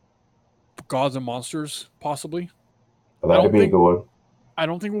and Monsters, possibly. That'd be a good one. I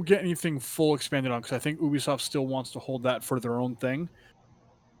don't think we'll get anything full expanded on because I think Ubisoft still wants to hold that for their own thing.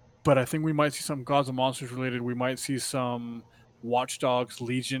 But I think we might see some Gods and Monsters related. We might see some Watch Dogs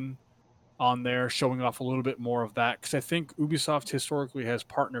Legion on there showing off a little bit more of that because I think Ubisoft historically has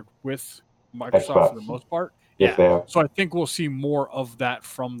partnered with Microsoft Xbox for the most part. Yes, they have. So I think we'll see more of that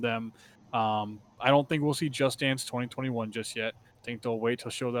from them. I don't think we'll see Just Dance 2021 just yet. I think they'll wait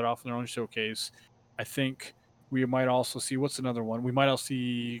to show that off in their own showcase. I think we might also see what's another one. We might also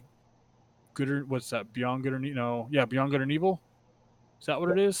see what's that? Beyond Good or Evil? Yeah, Beyond Good and Evil. Is that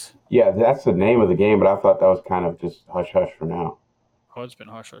what it is? Yeah, that's the name of the game, but I thought that was kind of just hush hush for now. Oh, it's been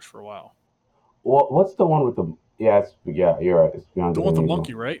hush hush for a while. Well, what's the one with the? Yeah, you're right. It's Beyond the one with the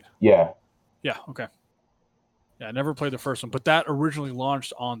monkey, right? Yeah. Yeah. Okay. Yeah, I never played the first one, but that originally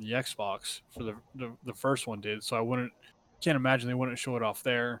launched on the Xbox for the first one did. So can't imagine they wouldn't show it off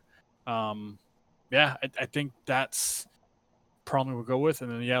there. Yeah, I think that's probably we'll go with.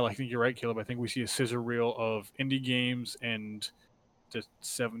 And then I think you're right, Caleb. I think we see a scissor reel of indie games and the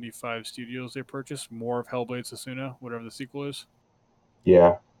 75 studios they purchased, more of Hellblade Sushima, whatever the sequel is.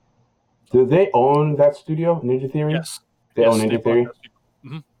 Yeah. Do they own that studio, Ninja Theory? Yes. They own Ninja Theory?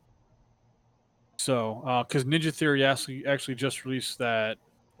 Mm-hmm. So, because Ninja Theory actually just released that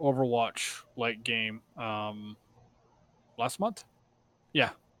Overwatch-like game last month? Yeah.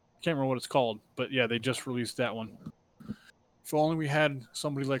 Can't remember what it's called, but yeah, they just released that one. If only we had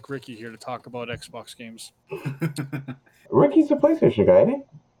somebody like Ricky here to talk about Xbox games. Ricky's a PlayStation guy, isn't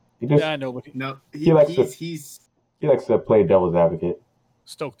he? Yeah, I know, but he likes to play devil's advocate.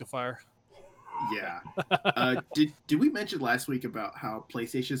 Stoke the fire. Yeah. Did we mention last week about how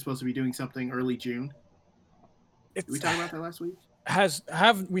PlayStation is supposed to be doing something early June? Did we talk about that last week?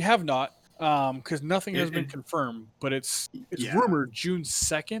 We have not, because nothing has been confirmed, but it's rumored June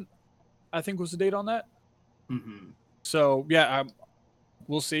 2nd, I think was the date on that. Mm-hmm. So yeah,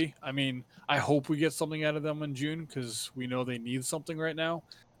 we'll see. I mean, I hope we get something out of them in June because we know they need something right now.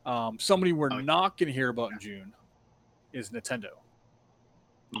 Somebody we're not going to hear about in June is Nintendo.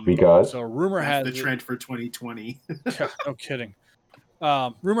 Because so rumor has the trend for 2020. Yeah, no kidding.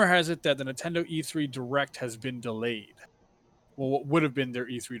 Rumor has it that the Nintendo E3 Direct has been delayed. Well, what would have been their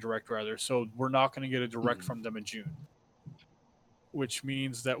E3 Direct rather. So we're not going to get a Direct from them in June, which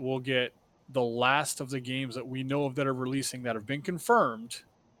means that we'll get the last of the games that we know of that are releasing that have been confirmed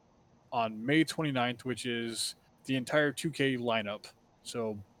on May 29th, which is the entire 2K lineup.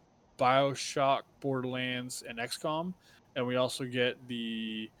 So BioShock, Borderlands, and XCOM. And we also get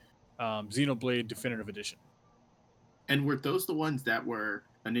the Xenoblade Definitive Edition. And were those the ones that were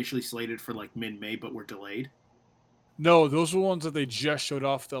initially slated for like mid-May but were delayed? No, those were ones that they just showed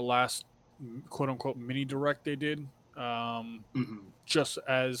off the last quote-unquote mini direct they did. Just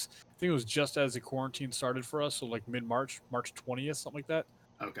as I think it was just as the quarantine started for us, so like mid-March, March 20th, something like that.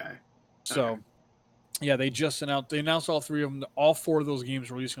 Okay. So yeah, they announced all three of them, all four of those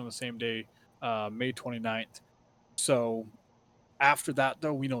games releasing on the same day, May 29th. So after that,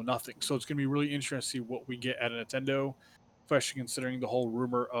 though, we know nothing. So it's going to be really interesting to see what we get at a Nintendo, especially considering the whole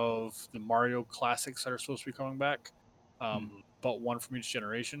rumor of the Mario classics that are supposed to be coming back, but one from each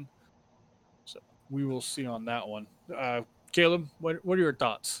generation. So we will see on that one. Caleb, what are your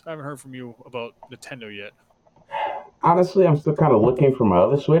thoughts? I haven't heard from you about Nintendo yet. Honestly, I'm still kind of looking for my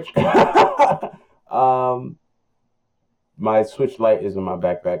other Switch. My Switch Lite is in my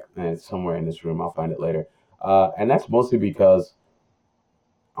backpack, and it's somewhere in this room. I'll find it later. And that's mostly because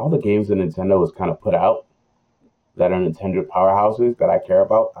all the games that Nintendo has kind of put out that are Nintendo powerhouses that I care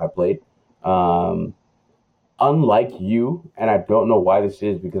about, I played. Unlike you, and I don't know why this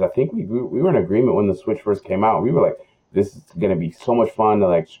is, because I think we were in agreement when the Switch first came out. We were like, this is going to be so much fun to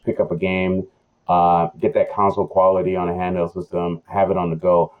like pick up a game, get that console quality on a handheld system, have it on the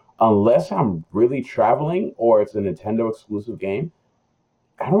go. Unless I'm really traveling or it's a Nintendo exclusive game,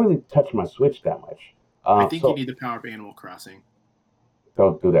 I don't really touch my Switch that much. I think you need the power of Animal Crossing.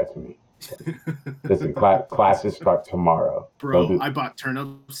 Don't do that to me. Listen, classes start tomorrow. Bro, I bought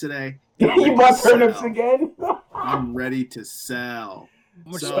turnips today. You bought turnips again? I'm ready to sell.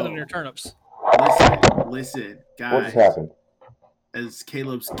 How much you spend on your turnips? Listen, guys. What just happened? As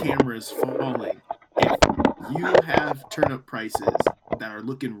Caleb's camera is falling, if you have turnip prices that are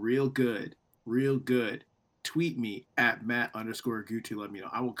looking real good, tweet me at Matt_Gutu. Let me know.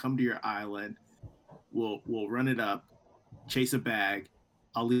 I will come to your island. We'll run it up, chase a bag.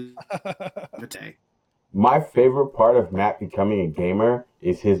 I'll leave a day. My favorite part of Matt becoming a gamer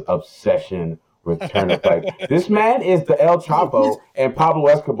is his obsession with turnips. Like, this man is the El Chapo and Pablo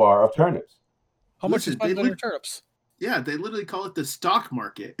Escobar of turnips. How much you spend on your turnips? Yeah, they literally call it the stock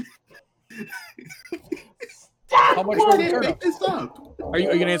market. How much I can't make this up. Are you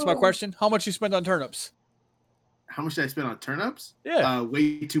going to answer my question? How much you spend on turnips? How much did I spend on turnips? Yeah.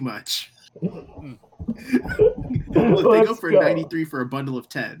 Way too much. Look, they go for 93 for a bundle of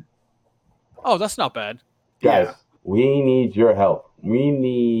 10. Oh, that's not bad. Guys, we need your help. We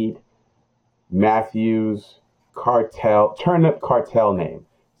need Matthew's turnip cartel name.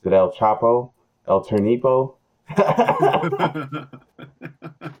 Is it El Chapo? El Turnipo?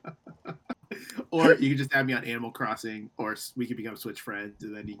 Or you can just add me on Animal Crossing, or we can become Switch friends,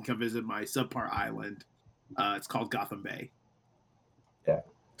 and then you can come visit my subpar island. It's called Gotham Bay. Yeah.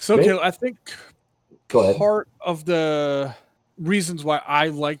 So, Caleb, I think Go part of the reasons why I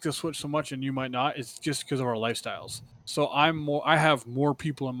like the Switch so much and you might not is just because of our lifestyles. So I have more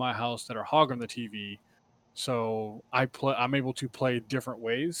people in my house that are hogging the TV, so I'm able to play different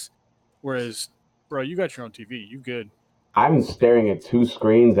ways. Whereas, bro, you got your own TV, you good. I'm staring at two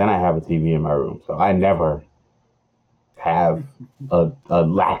screens and I have a TV in my room, so I never have a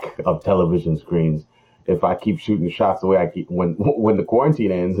lack of television screens. if I keep shooting shots the way I keep when the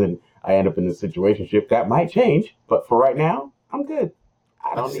quarantine ends and I end up in this situation ship, that might change. But for right now, I'm good.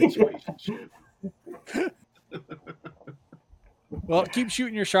 I A don't need it. situation. Well, keep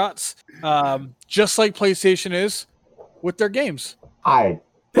shooting your shots, just like PlayStation is with their games. I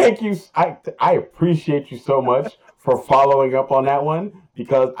thank you. I appreciate you so much for following up on that one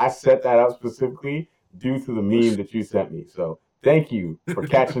because I set that up specifically due to the meme that you sent me. So thank you for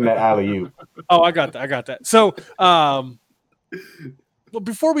catching that alley oop. Oh, I got that. I got that. So, well,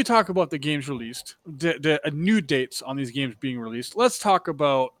 before we talk about the games released, the new dates on these games being released, let's talk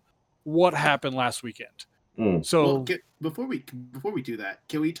about what happened last weekend. Mm. So, Well, before we do that,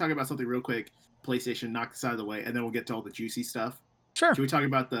 can we talk about something real quick? PlayStation, knock this out of the way, and then we'll get to all the juicy stuff. sure. Can we talk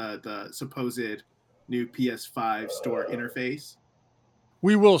about the supposed new PS5 store interface?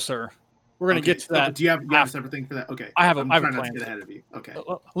 We will, sir. We're going to get to that. Do you have a separate thing for that? Okay. I have a I'm plan. trying not to get ahead of you. Okay.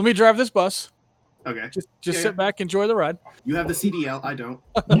 Let me drive this bus. Okay. Just sit back, enjoy the ride. You have the CDL. I don't.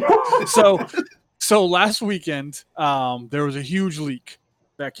 So last weekend, there was a huge leak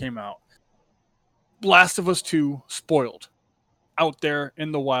that came out. Last of Us 2 spoiled out there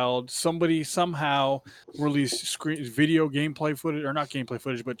in the wild. Somebody somehow released video gameplay footage, or not gameplay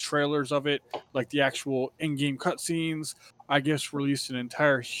footage, but trailers of it, like the actual in-game cutscenes. I guess released an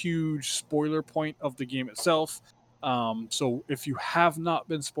entire huge spoiler point of the game itself. So if you have not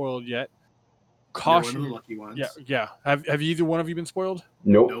been spoiled yet, caution. You're one of the lucky ones. Yeah. Have either one of you been spoiled?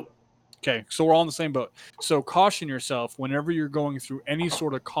 Nope. Okay, so we're all in the same boat. So caution yourself whenever you're going through any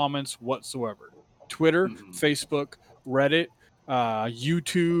sort of comments whatsoever. Twitter, Facebook, Reddit,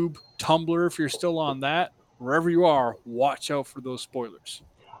 YouTube, Tumblr, if you're still on that, wherever you are, watch out for those spoilers.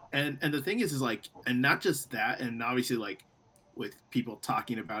 And the thing is like, and not just that, and obviously like with people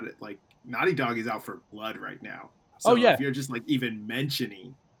talking about it, like Naughty Dog is out for blood right now. So if you're just like even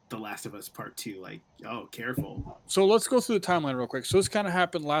mentioning The Last of Us Part 2, like, oh, careful. So let's go through the timeline real quick. So this kind of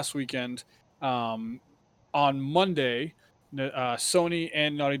happened last weekend. On Monday, Sony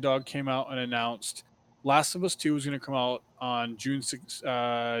and Naughty Dog came out and announced Last of Us 2 is going to come out on June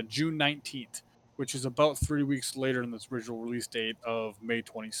 19th, which is about 3 weeks later than this original release date of May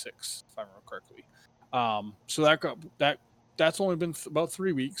 26th, if I remember correctly. So that's only been about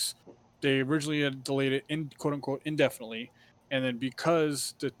 3 weeks. They originally had delayed it in quote unquote indefinitely, and then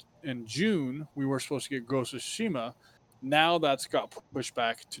because in June we were supposed to get Ghost of Tsushima, now that's got pushed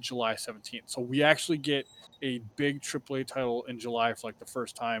back to July 17th. So we actually get a big AAA title in July for like the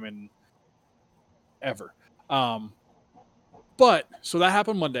first time in ever. But so that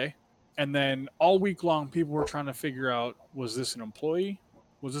happened Monday, and then all week long people were trying to figure out, was this an employee?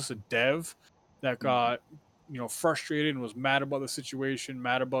 Was this a dev that got frustrated and was mad about the situation,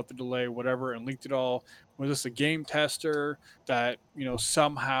 mad about the delay, whatever, and leaked it all? Was this a game tester that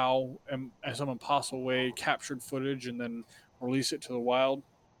somehow in some impossible way captured footage and then released it to the wild?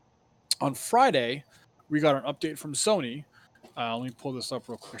 On Friday, we got an update from Sony. Let me pull this up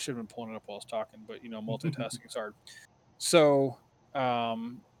real quick. I should have been pulling it up while I was talking, but multitasking is hard. So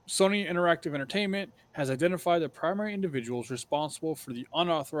Sony Interactive Entertainment has identified the primary individuals responsible for the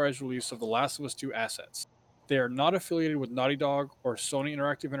unauthorized release of The Last of Us 2 assets. They are not affiliated with Naughty Dog or Sony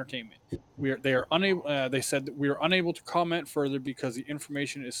Interactive Entertainment. They said that we are unable to comment further because the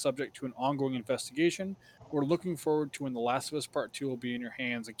information is subject to an ongoing investigation. We're looking forward to when The Last of Us Part 2 will be in your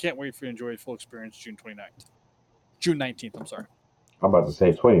hands and can't wait for you to enjoy the full experience June 19th, I'm sorry. I'm about to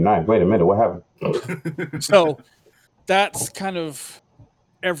say 29th. Wait a minute, what happened? So that's kind of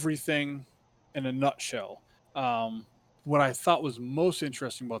everything in a nutshell. What I thought was most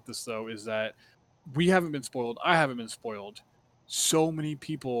interesting about this, though, is that we haven't been spoiled. I haven't been spoiled. So many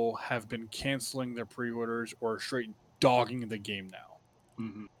people have been canceling their pre-orders or straight dogging the game now.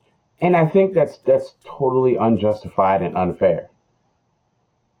 Mm-hmm. And I think that's totally unjustified and unfair.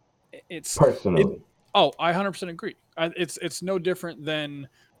 It's personally. I 100% agree. It's no different than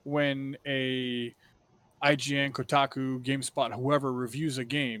when a IGN, Kotaku, GameSpot, whoever reviews a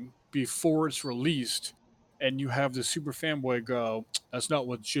game before it's released, and you have the super fanboy go, "That's not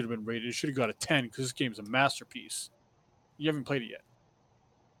what should have been rated. It should have got a 10 because this game's a masterpiece." You haven't played it yet.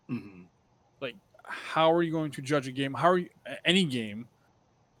 Mm-hmm. Like, how are you going to judge a game? How are you any game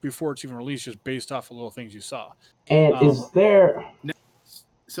before it's even released just based off of little things you saw? And is there?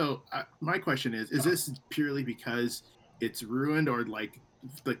 So my question is this purely because it's ruined, or like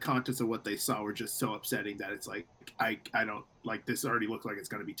the contents of what they saw were just so upsetting that it's like I don't like this already looks like it's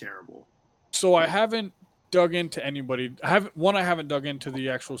going to be terrible? So I haven't dug into anybody. I haven't dug into the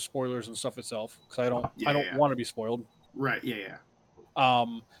actual spoilers and stuff itself because I don't want to be spoiled. Right. Yeah.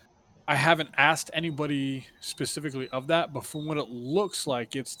 I haven't asked anybody specifically of that, but from what it looks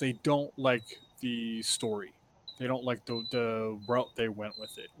like, they don't like the story. They don't like the route they went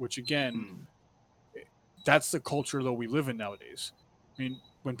with it. Which again, that's the culture though we live in nowadays. I mean,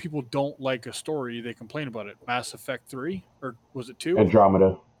 when people don't like a story, they complain about it. Mass Effect 3, or was it 2?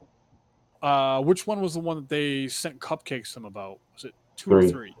 Andromeda. Which one was the one that they sent cupcakes to them about? Was it 2 3. or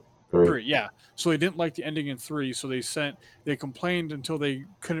 3? 3, yeah. So they didn't like the ending in 3, so they complained until they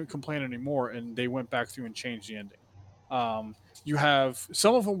couldn't complain anymore, and they went back through and changed the ending. You have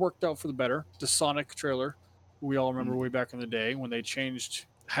some of them worked out for the better. The Sonic trailer, we all remember way back in the day when they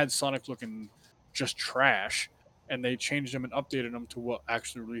had Sonic looking just trash, and they changed them and updated them to what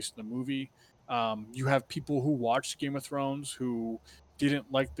actually released in the movie. You have people who watched Game of Thrones who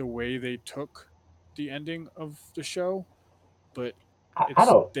didn't like the way they took the ending of the show, but I it's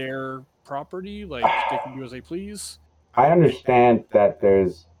don't. their property. Like, they can do as they please. I understand that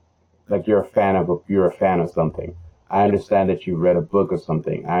there's like you're a fan of something. I understand that you read a book or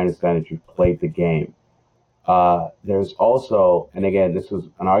something. I understand that you played the game. There's also, and again, this was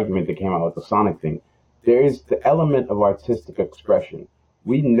an argument that came out with the Sonic thing. There is the element of artistic expression.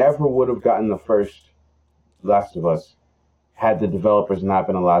 We never would have gotten the first Last of Us had the developers not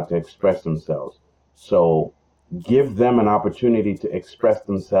been allowed to express themselves. So give them an opportunity to express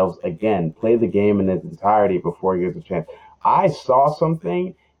themselves again. Play the game in its entirety before you get a chance. I saw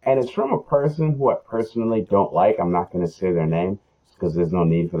something, and it's from a person who I personally don't like. I'm not going to say their name because there's no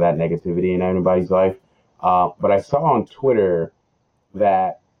need for that negativity in anybody's life. But I saw on Twitter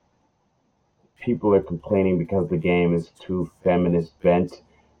that people are complaining because the game is too feminist bent.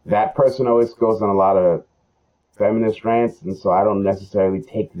 That person always goes on a lot of feminist rants, and so I don't necessarily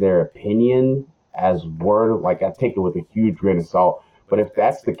take their opinion as word. Like, I take it with a huge grain of salt. But if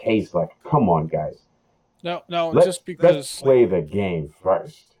that's the case, like, come on, guys. No, Let's play the game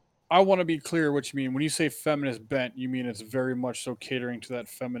first. I want to be clear what you mean. When you say feminist bent, you mean it's very much so catering to that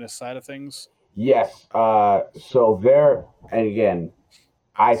feminist side of things? Yes. So there, and again,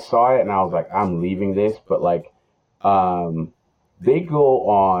 I saw it and I was like, I'm leaving this, but like, they go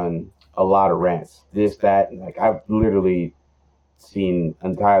on a lot of rants. This, that, like I've literally seen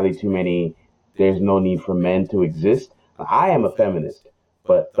entirely too many. There's no need for men to exist. I am a feminist,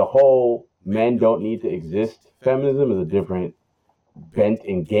 but the whole men don't need to exist feminism is a different bent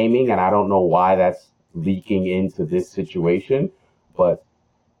in gaming, and I don't know why that's leaking into this situation. But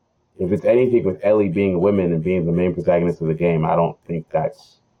if it's anything with Ellie being a woman and being the main protagonist of the game, I don't think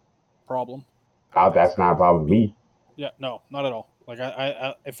that's Problem. that's not a problem with me. Yeah, no, not at all. Like,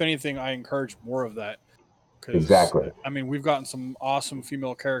 I if anything, I encourage more of that. Exactly. I mean, we've gotten some awesome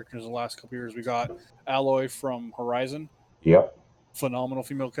female characters the last couple years. We got Aloy from Horizon. Yep. Phenomenal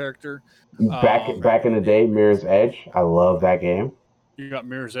female character. Back in the day, Mirror's Edge. I love that game. You got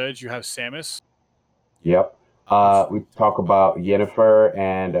Mirror's Edge. You have Samus. Yep. We talk about Yennefer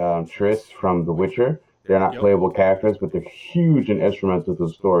and Triss from The Witcher. They're not playable characters, but they're huge and instrumental to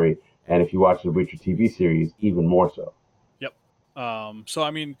the story. And if you watch the Witcher TV series, even more so. Yep. So,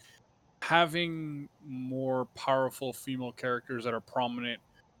 I mean, having more powerful female characters that are prominent,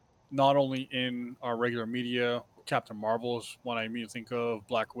 not only in our regular media, Captain Marvel is one I immediately think of,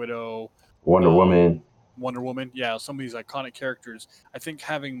 Black Widow, Wonder Woman. Yeah, some of these iconic characters. I think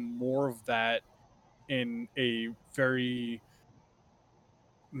having more of that in a very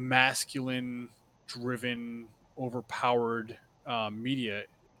masculine driven, overpowered media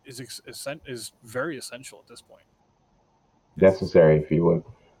is very essential at this point. Necessary, if you would.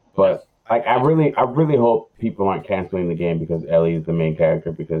 But like, I really hope people aren't canceling the game because Ellie is the main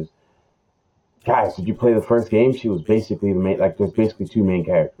character. Because, guys, did you play the first game? She was basically the main. Like, there's basically two main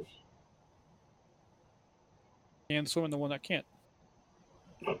characters. And so, and the one that can't.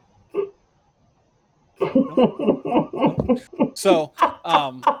 So,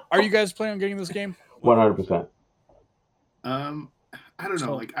 are you guys planning on getting this game? 100%. I don't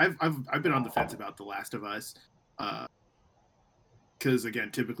know. Like, I've been on the fence about The Last of Us, because again,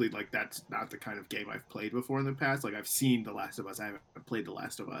 typically, like, that's not the kind of game I've played before in the past. Like, I've seen The Last of Us, I haven't played The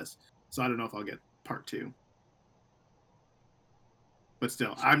Last of Us, so I don't know if I'll get part 2. But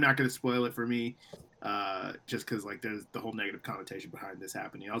still, I'm not going to spoil it for me, just because, like, there's the whole negative connotation behind this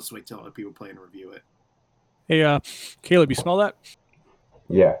happening. I'll just wait till other people play and review it. Hey, Caleb, you smell that?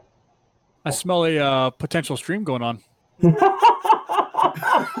 Yeah. I smell a potential stream going on.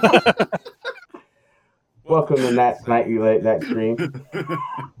 Welcome to Nat's Nightly Late Night Stream.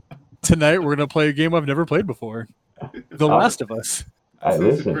 Tonight we're gonna play a game I've never played before, The Last of Us.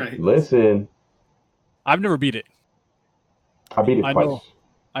 Listen. I've never beat it. I beat it twice.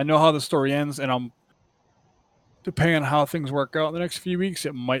 I know how the story ends, and depending on how things work out in the next few weeks,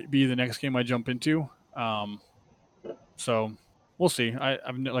 it might be the next game I jump into. So we'll see. Like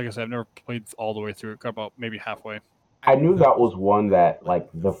I said, I've never played all the way through it. Got about maybe halfway. I knew that was one that like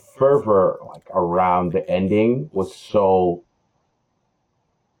the fervor like around the ending was so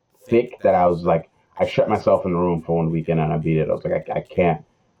thick that I was like, I shut myself in the room for 1 weekend and I beat it. I was like, I can't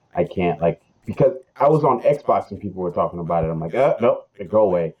like because I was on Xbox and people were talking about it. I'm like, nope, go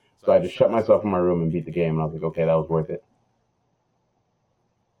away. So I just shut myself in my room and beat the game, and I was like, okay, that was worth it.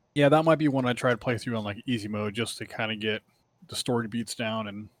 Yeah, that might be one I try to play through on like easy mode just to kind of get the story beats down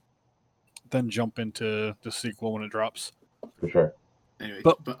and then jump into the sequel when it drops. For sure. Anyway,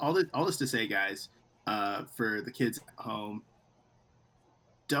 but all this to say, guys, for the kids at home,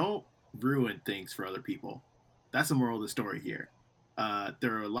 don't ruin things for other people. That's the moral of the story here.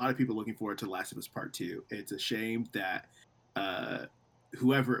 There are a lot of people looking forward to Last of Us Part 2. It's a shame that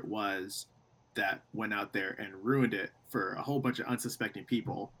whoever it was that went out there and ruined it for a whole bunch of unsuspecting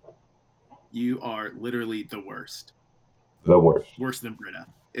people. You are literally the worst. The worst. Worse than Britta,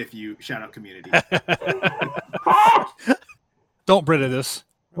 if you shout out Community. Don't Britta this.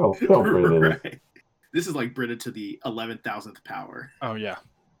 Oh, don't Britta this. Right. This is like Britta to the 11,000th power. Oh, yeah.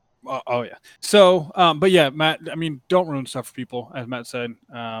 Oh yeah. So, but yeah, Matt, I mean, don't ruin stuff for people, as Matt said.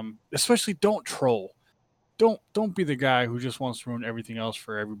 Especially don't troll. Don't be the guy who just wants to ruin everything else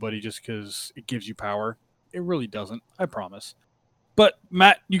for everybody just because it gives you power. It really doesn't. I promise. But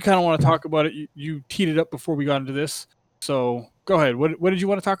Matt, you kind of want to talk about it. You teed it up before we got into this. So go ahead. What did you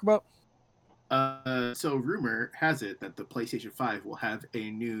want to talk about? So rumor has it that the PlayStation 5 will have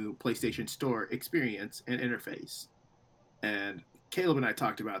a new PlayStation Store experience and interface. And Caleb and I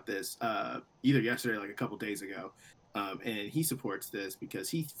talked about this either yesterday or like a couple days ago. And he supports this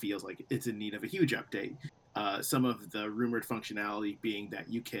because he feels like it's in need of a huge update. Some of the rumored functionality being that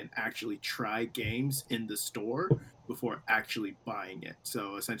you can actually try games in the store before actually buying it.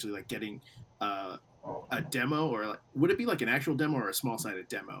 So essentially like getting a demo, or like, would it be like an actual demo or a small-sided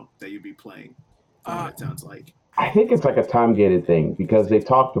demo that you'd be playing? From what it sounds like. I think it's like a time-gated thing because they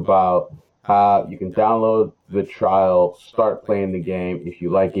talked about you can download the trial, start playing the game. If you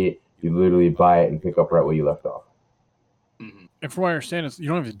like it, you literally buy it and pick up right where you left off. Mm-hmm. And from what I understand, you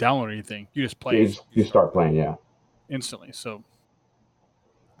don't have to download anything. You just play. You start playing, yeah. Instantly. So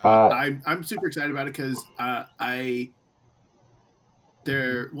I'm super excited about it because while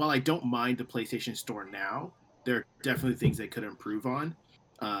I don't mind the PlayStation Store now, there are definitely things they could improve on.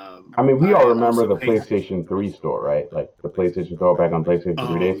 I mean, we all remember the PlayStation 3 store, right? Like the PlayStation Store back on PlayStation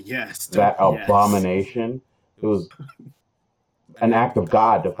 3 days. Yes. That abomination. It was an act of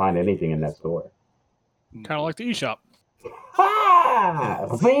God to find anything in that store. Kind of like the eShop.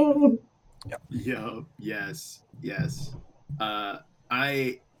 Zing! Yep. Yes.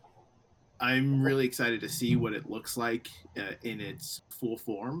 I'm really excited to see what it looks like in its full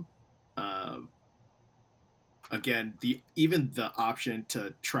form. Again, even the option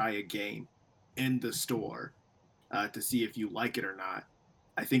to try a game in the store to see if you like it or not,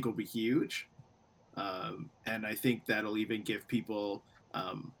 I think will be huge. And I think that'll even give people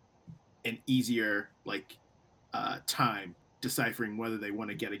an easier time deciphering whether they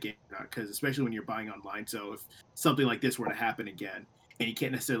want to get a game or not. Because especially when you're buying online, so if something like this were to happen again, and you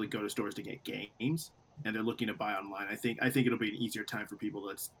can't necessarily go to stores to get games, and they're looking to buy online, I think it'll be an easier time for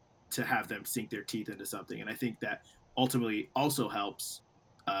people to have them sink their teeth into something. And I think that ultimately also helps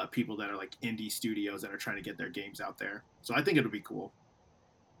people that are like indie studios that are trying to get their games out there. So I think it'll be cool.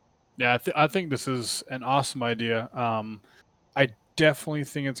 Yeah, I think this is an awesome idea. I definitely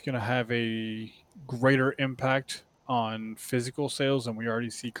think it's going to have a greater impact on physical sales than we already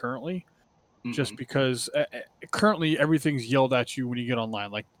see currently. Mm-hmm. Just because currently everything's yelled at you when you get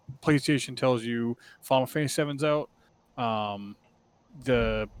online. Like PlayStation tells you Final Fantasy VII's out,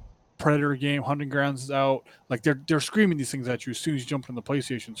 the Predator game Hunting Grounds is out. Like they're screaming these things at you as soon as you jump in the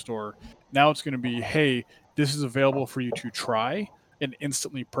PlayStation Store. Now it's going to be, hey, this is available for you to try and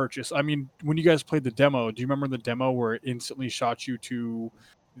instantly purchase. I mean, when you guys played the demo, do you remember the demo where it instantly shot you to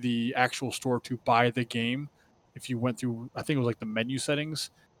the actual store to buy the game? If you went through, I think it was like the menu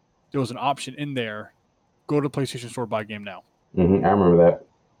settings, there was an option in there, go to the PlayStation Store, buy game now. Mm-hmm, I remember that.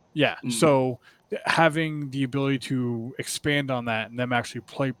 Yeah, so having the ability to expand on that and them actually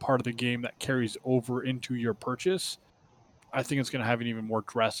play part of the game that carries over into your purchase, I think it's going to have an even more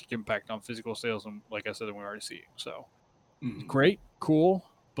drastic impact on physical sales, and like I said, than we already see. So great, cool,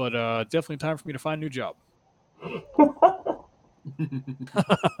 but definitely time for me to find a new job.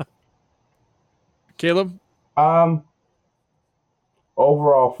 Caleb?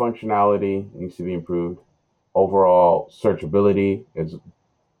 Overall functionality needs to be improved. Overall searchability is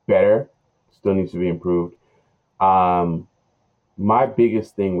better, still needs to be improved. My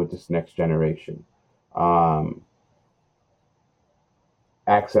biggest thing with this next generation,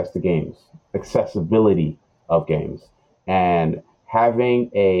 access to games, accessibility of games, and having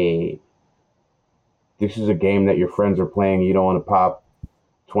this is a game that your friends are playing. You don't want to pop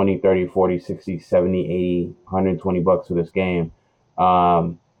 20, 30, 40, 60, 70, 80, 120 bucks for this game.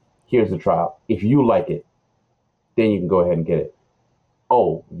 Here's the trial. If you like it, then you can go ahead and get it.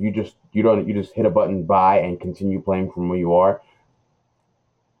 Oh, you just hit a button, buy, and continue playing from where you are.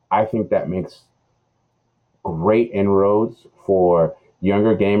 I think that makes great inroads for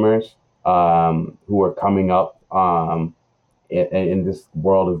younger gamers who are coming up in this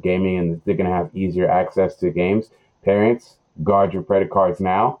world of gaming, and they're going to have easier access to games. Parents, guard your credit cards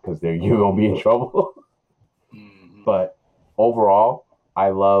now because you're going to be in trouble. But overall, I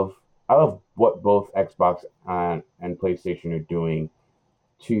love what both Xbox and PlayStation are doing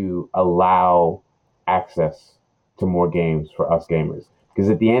to allow access to more games for us gamers. Because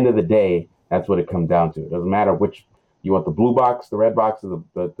at the end of the day, that's what it comes down to. It doesn't matter which you want, the blue box, the red box, or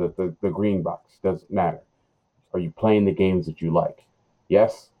the green box. Doesn't matter. Are you playing the games that you like?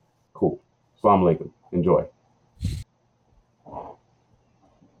 Yes? Cool. Assalamu alaikum. Enjoy.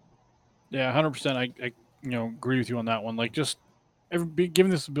 Yeah, 100%. I agree with you on that one. Like, just giving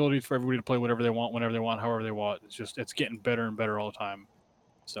this ability for everybody to play whatever they want, whenever they want, however they want. It's getting better and better all the time.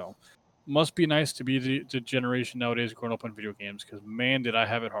 So, must be nice to be the generation nowadays growing up on video games, because man, did I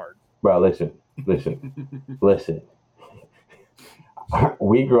have it hard. Bro, listen.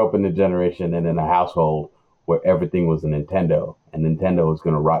 We grew up in a generation and in a household where everything was a Nintendo, and Nintendo was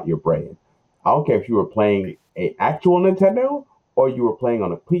going to rot your brain. I don't care if you were playing an actual Nintendo or you were playing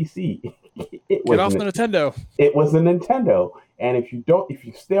on a PC. Get off the Nintendo. It was a Nintendo, and if you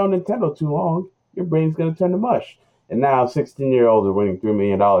stay on Nintendo too long, your brain's going to turn to mush. And now 16-year-olds are winning $3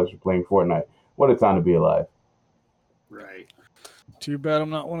 million for playing Fortnite. What a time to be alive. Right. Too bad I'm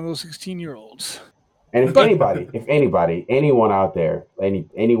not one of those 16-year-olds. And if anybody, anyone out there,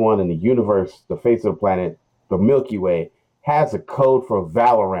 anyone in the universe, the face of the planet, the Milky Way, has a code for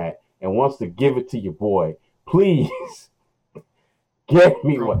Valorant and wants to give it to your boy, please get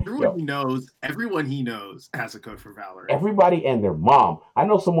me one. Everyone he knows has a code for Valorant. Everybody and their mom. I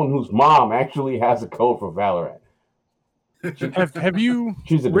know someone whose mom actually has a code for Valorant. Have you?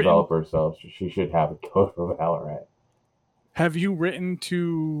 She's a developer, so she should have a code for Valorant. Have you written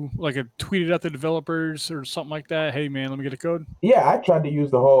to tweeted at the developers or something like that? Hey man, let me get a code. Yeah, I tried to use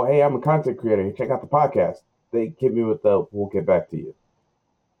the whole, hey, I'm a content creator. Check out the podcast. They hit me with the, we'll get back to you.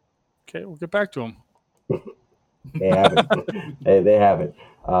 Okay, we'll get back to them. They haven't. they haven't.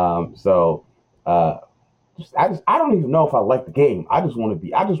 I don't even know if I like the game. I just want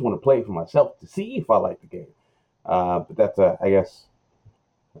to play it for myself to see if I like the game. But that's I guess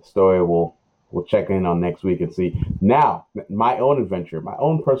a story we'll check in on next week and see. Now, my own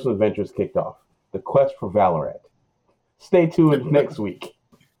personal adventure is kicked off. The quest for Valorant. Stay tuned next week.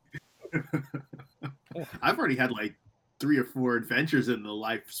 I've already had 3 or 4 adventures in the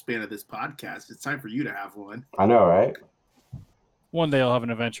lifespan of this podcast. It's time for you to have one. I know, right? One day I'll have an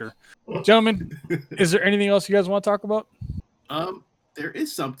adventure. Gentlemen, is there anything else you guys want to talk about? There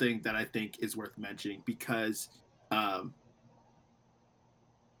is something that I think is worth mentioning because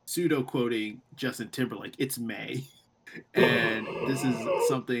pseudo quoting Justin Timberlake, it's May. And this is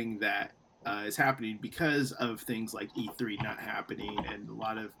something that is happening because of things like E3 not happening and a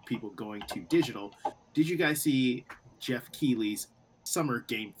lot of people going to digital. Did you guys see Jeff Keighley's Summer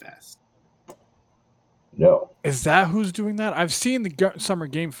Game Fest? No. Is that who's doing that? I've seen the Summer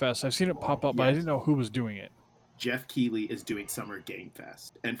Game Fest. I've seen it pop up, but I didn't know who was doing it. Jeff Keighley is doing Summer Game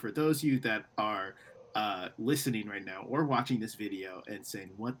Fest. And for those of you that are listening right now or watching this video and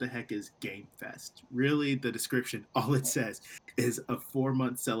saying, what the heck is Game Fest? Really, the description, all it says is a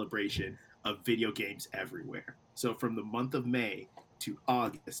 4-month celebration of video games everywhere. So from the month of May to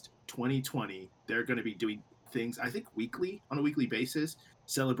August 2020, they're going to be doing things, I think on a weekly basis,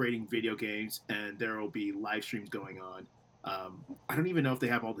 celebrating video games, and there will be live streams going on. I don't even know if they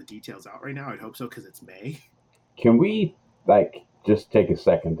have all the details out right now. I'd hope so because it's May. Can we just take a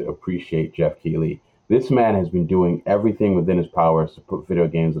second to appreciate Jeff Keighley? This man has been doing everything within his powers to put video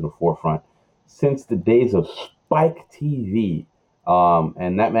games in the forefront since the days of Spike TV.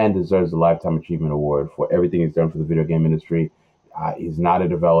 And that man deserves a Lifetime Achievement Award for everything he's done for the video game industry. He's not a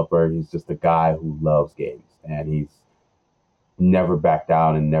developer. He's just a guy who loves games. And he's never backed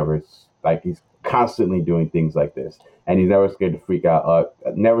down and he's constantly doing things like this. And he's never scared to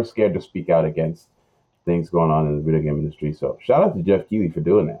never scared to speak out against things going on in the video game industry. So shout out to Jeff Keighley for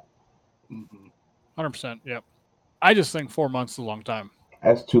doing that. 100%. Yep. I just think 4 months is a long time.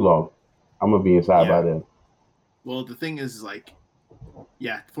 That's too long. I'm going to be inside by then. Well, the thing is,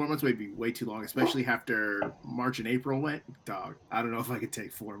 Yeah, 4 months would be way too long, especially after March and April went. Dog, I don't know if I could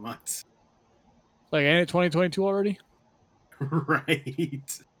take 4 months. Like, ain't it 2022 already?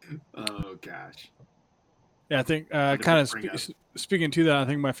 Right. Oh gosh. Yeah, I think How did kind we of bring up- speaking to that, I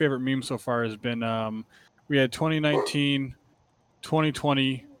think my favorite meme so far has been we had 2019,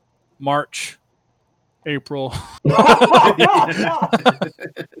 2020, March, April.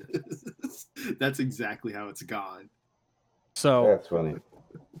 That's exactly how it's gone. So, That's funny.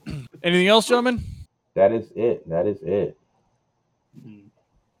 anything else, gentlemen? That is it. That is it. Mhm.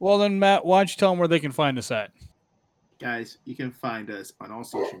 Well, then, Matt, why don't you tell them where they can find us at? Guys, you can find us on all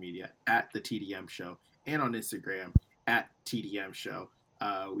social media at the TDM Show and on Instagram at TDM Show.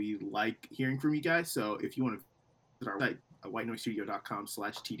 We like hearing from you guys, so if you want to visit our website,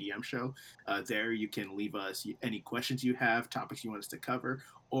 whitenoisestudio.com/TDM Show, there you can leave us any questions you have, topics you want us to cover,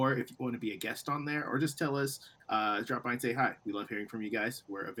 or if you want to be a guest on there, or just tell us, drop by and say hi. We love hearing from you guys.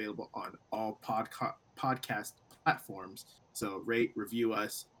 We're available on all podcast platforms, so rate, review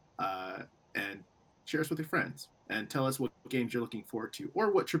us, and share us with your friends. And tell us what games you're looking forward to,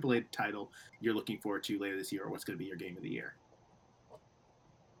 or what AAA title you're looking forward to later this year, or what's going to be your game of the year.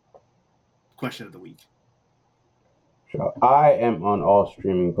 Question of the week. So I am on all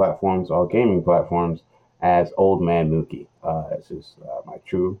streaming platforms, all gaming platforms, as Old Man Mookie. This is my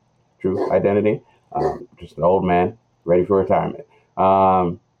true identity. Just an old man ready for retirement.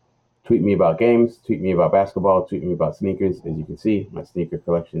 Tweet me about games, tweet me about basketball, tweet me about sneakers. As you can see, my sneaker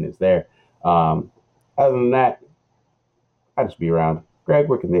collection is there. Other than that, I just be around. Greg,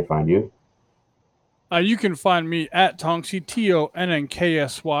 where can they find you? You can find me at Tonksy,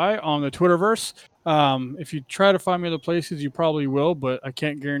 TONNKSY, on the Twitterverse. If you try to find me other places, you probably will, but I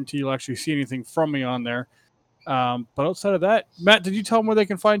can't guarantee you'll actually see anything from me on there. But outside of that, Matt, did you tell them where they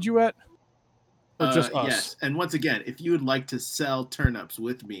can find you at? Or just us? Yes, and once again, if you would like to sell turnips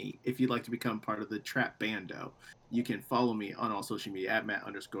with me, if you'd like to become part of the Trap Bando, you can follow me on all social media at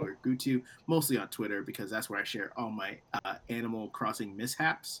Matt_Gutu, mostly on Twitter because that's where I share all my Animal Crossing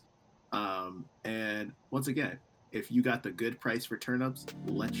mishaps. And once again, if you got the good price for turnips,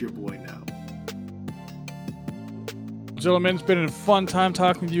 let your boy know. Gentlemen, it's been a fun time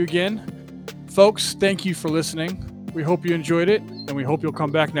talking to you again. Folks, thank you for listening. We hope you enjoyed it, and we hope you'll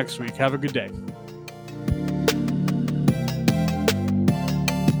come back next week. Have a good day.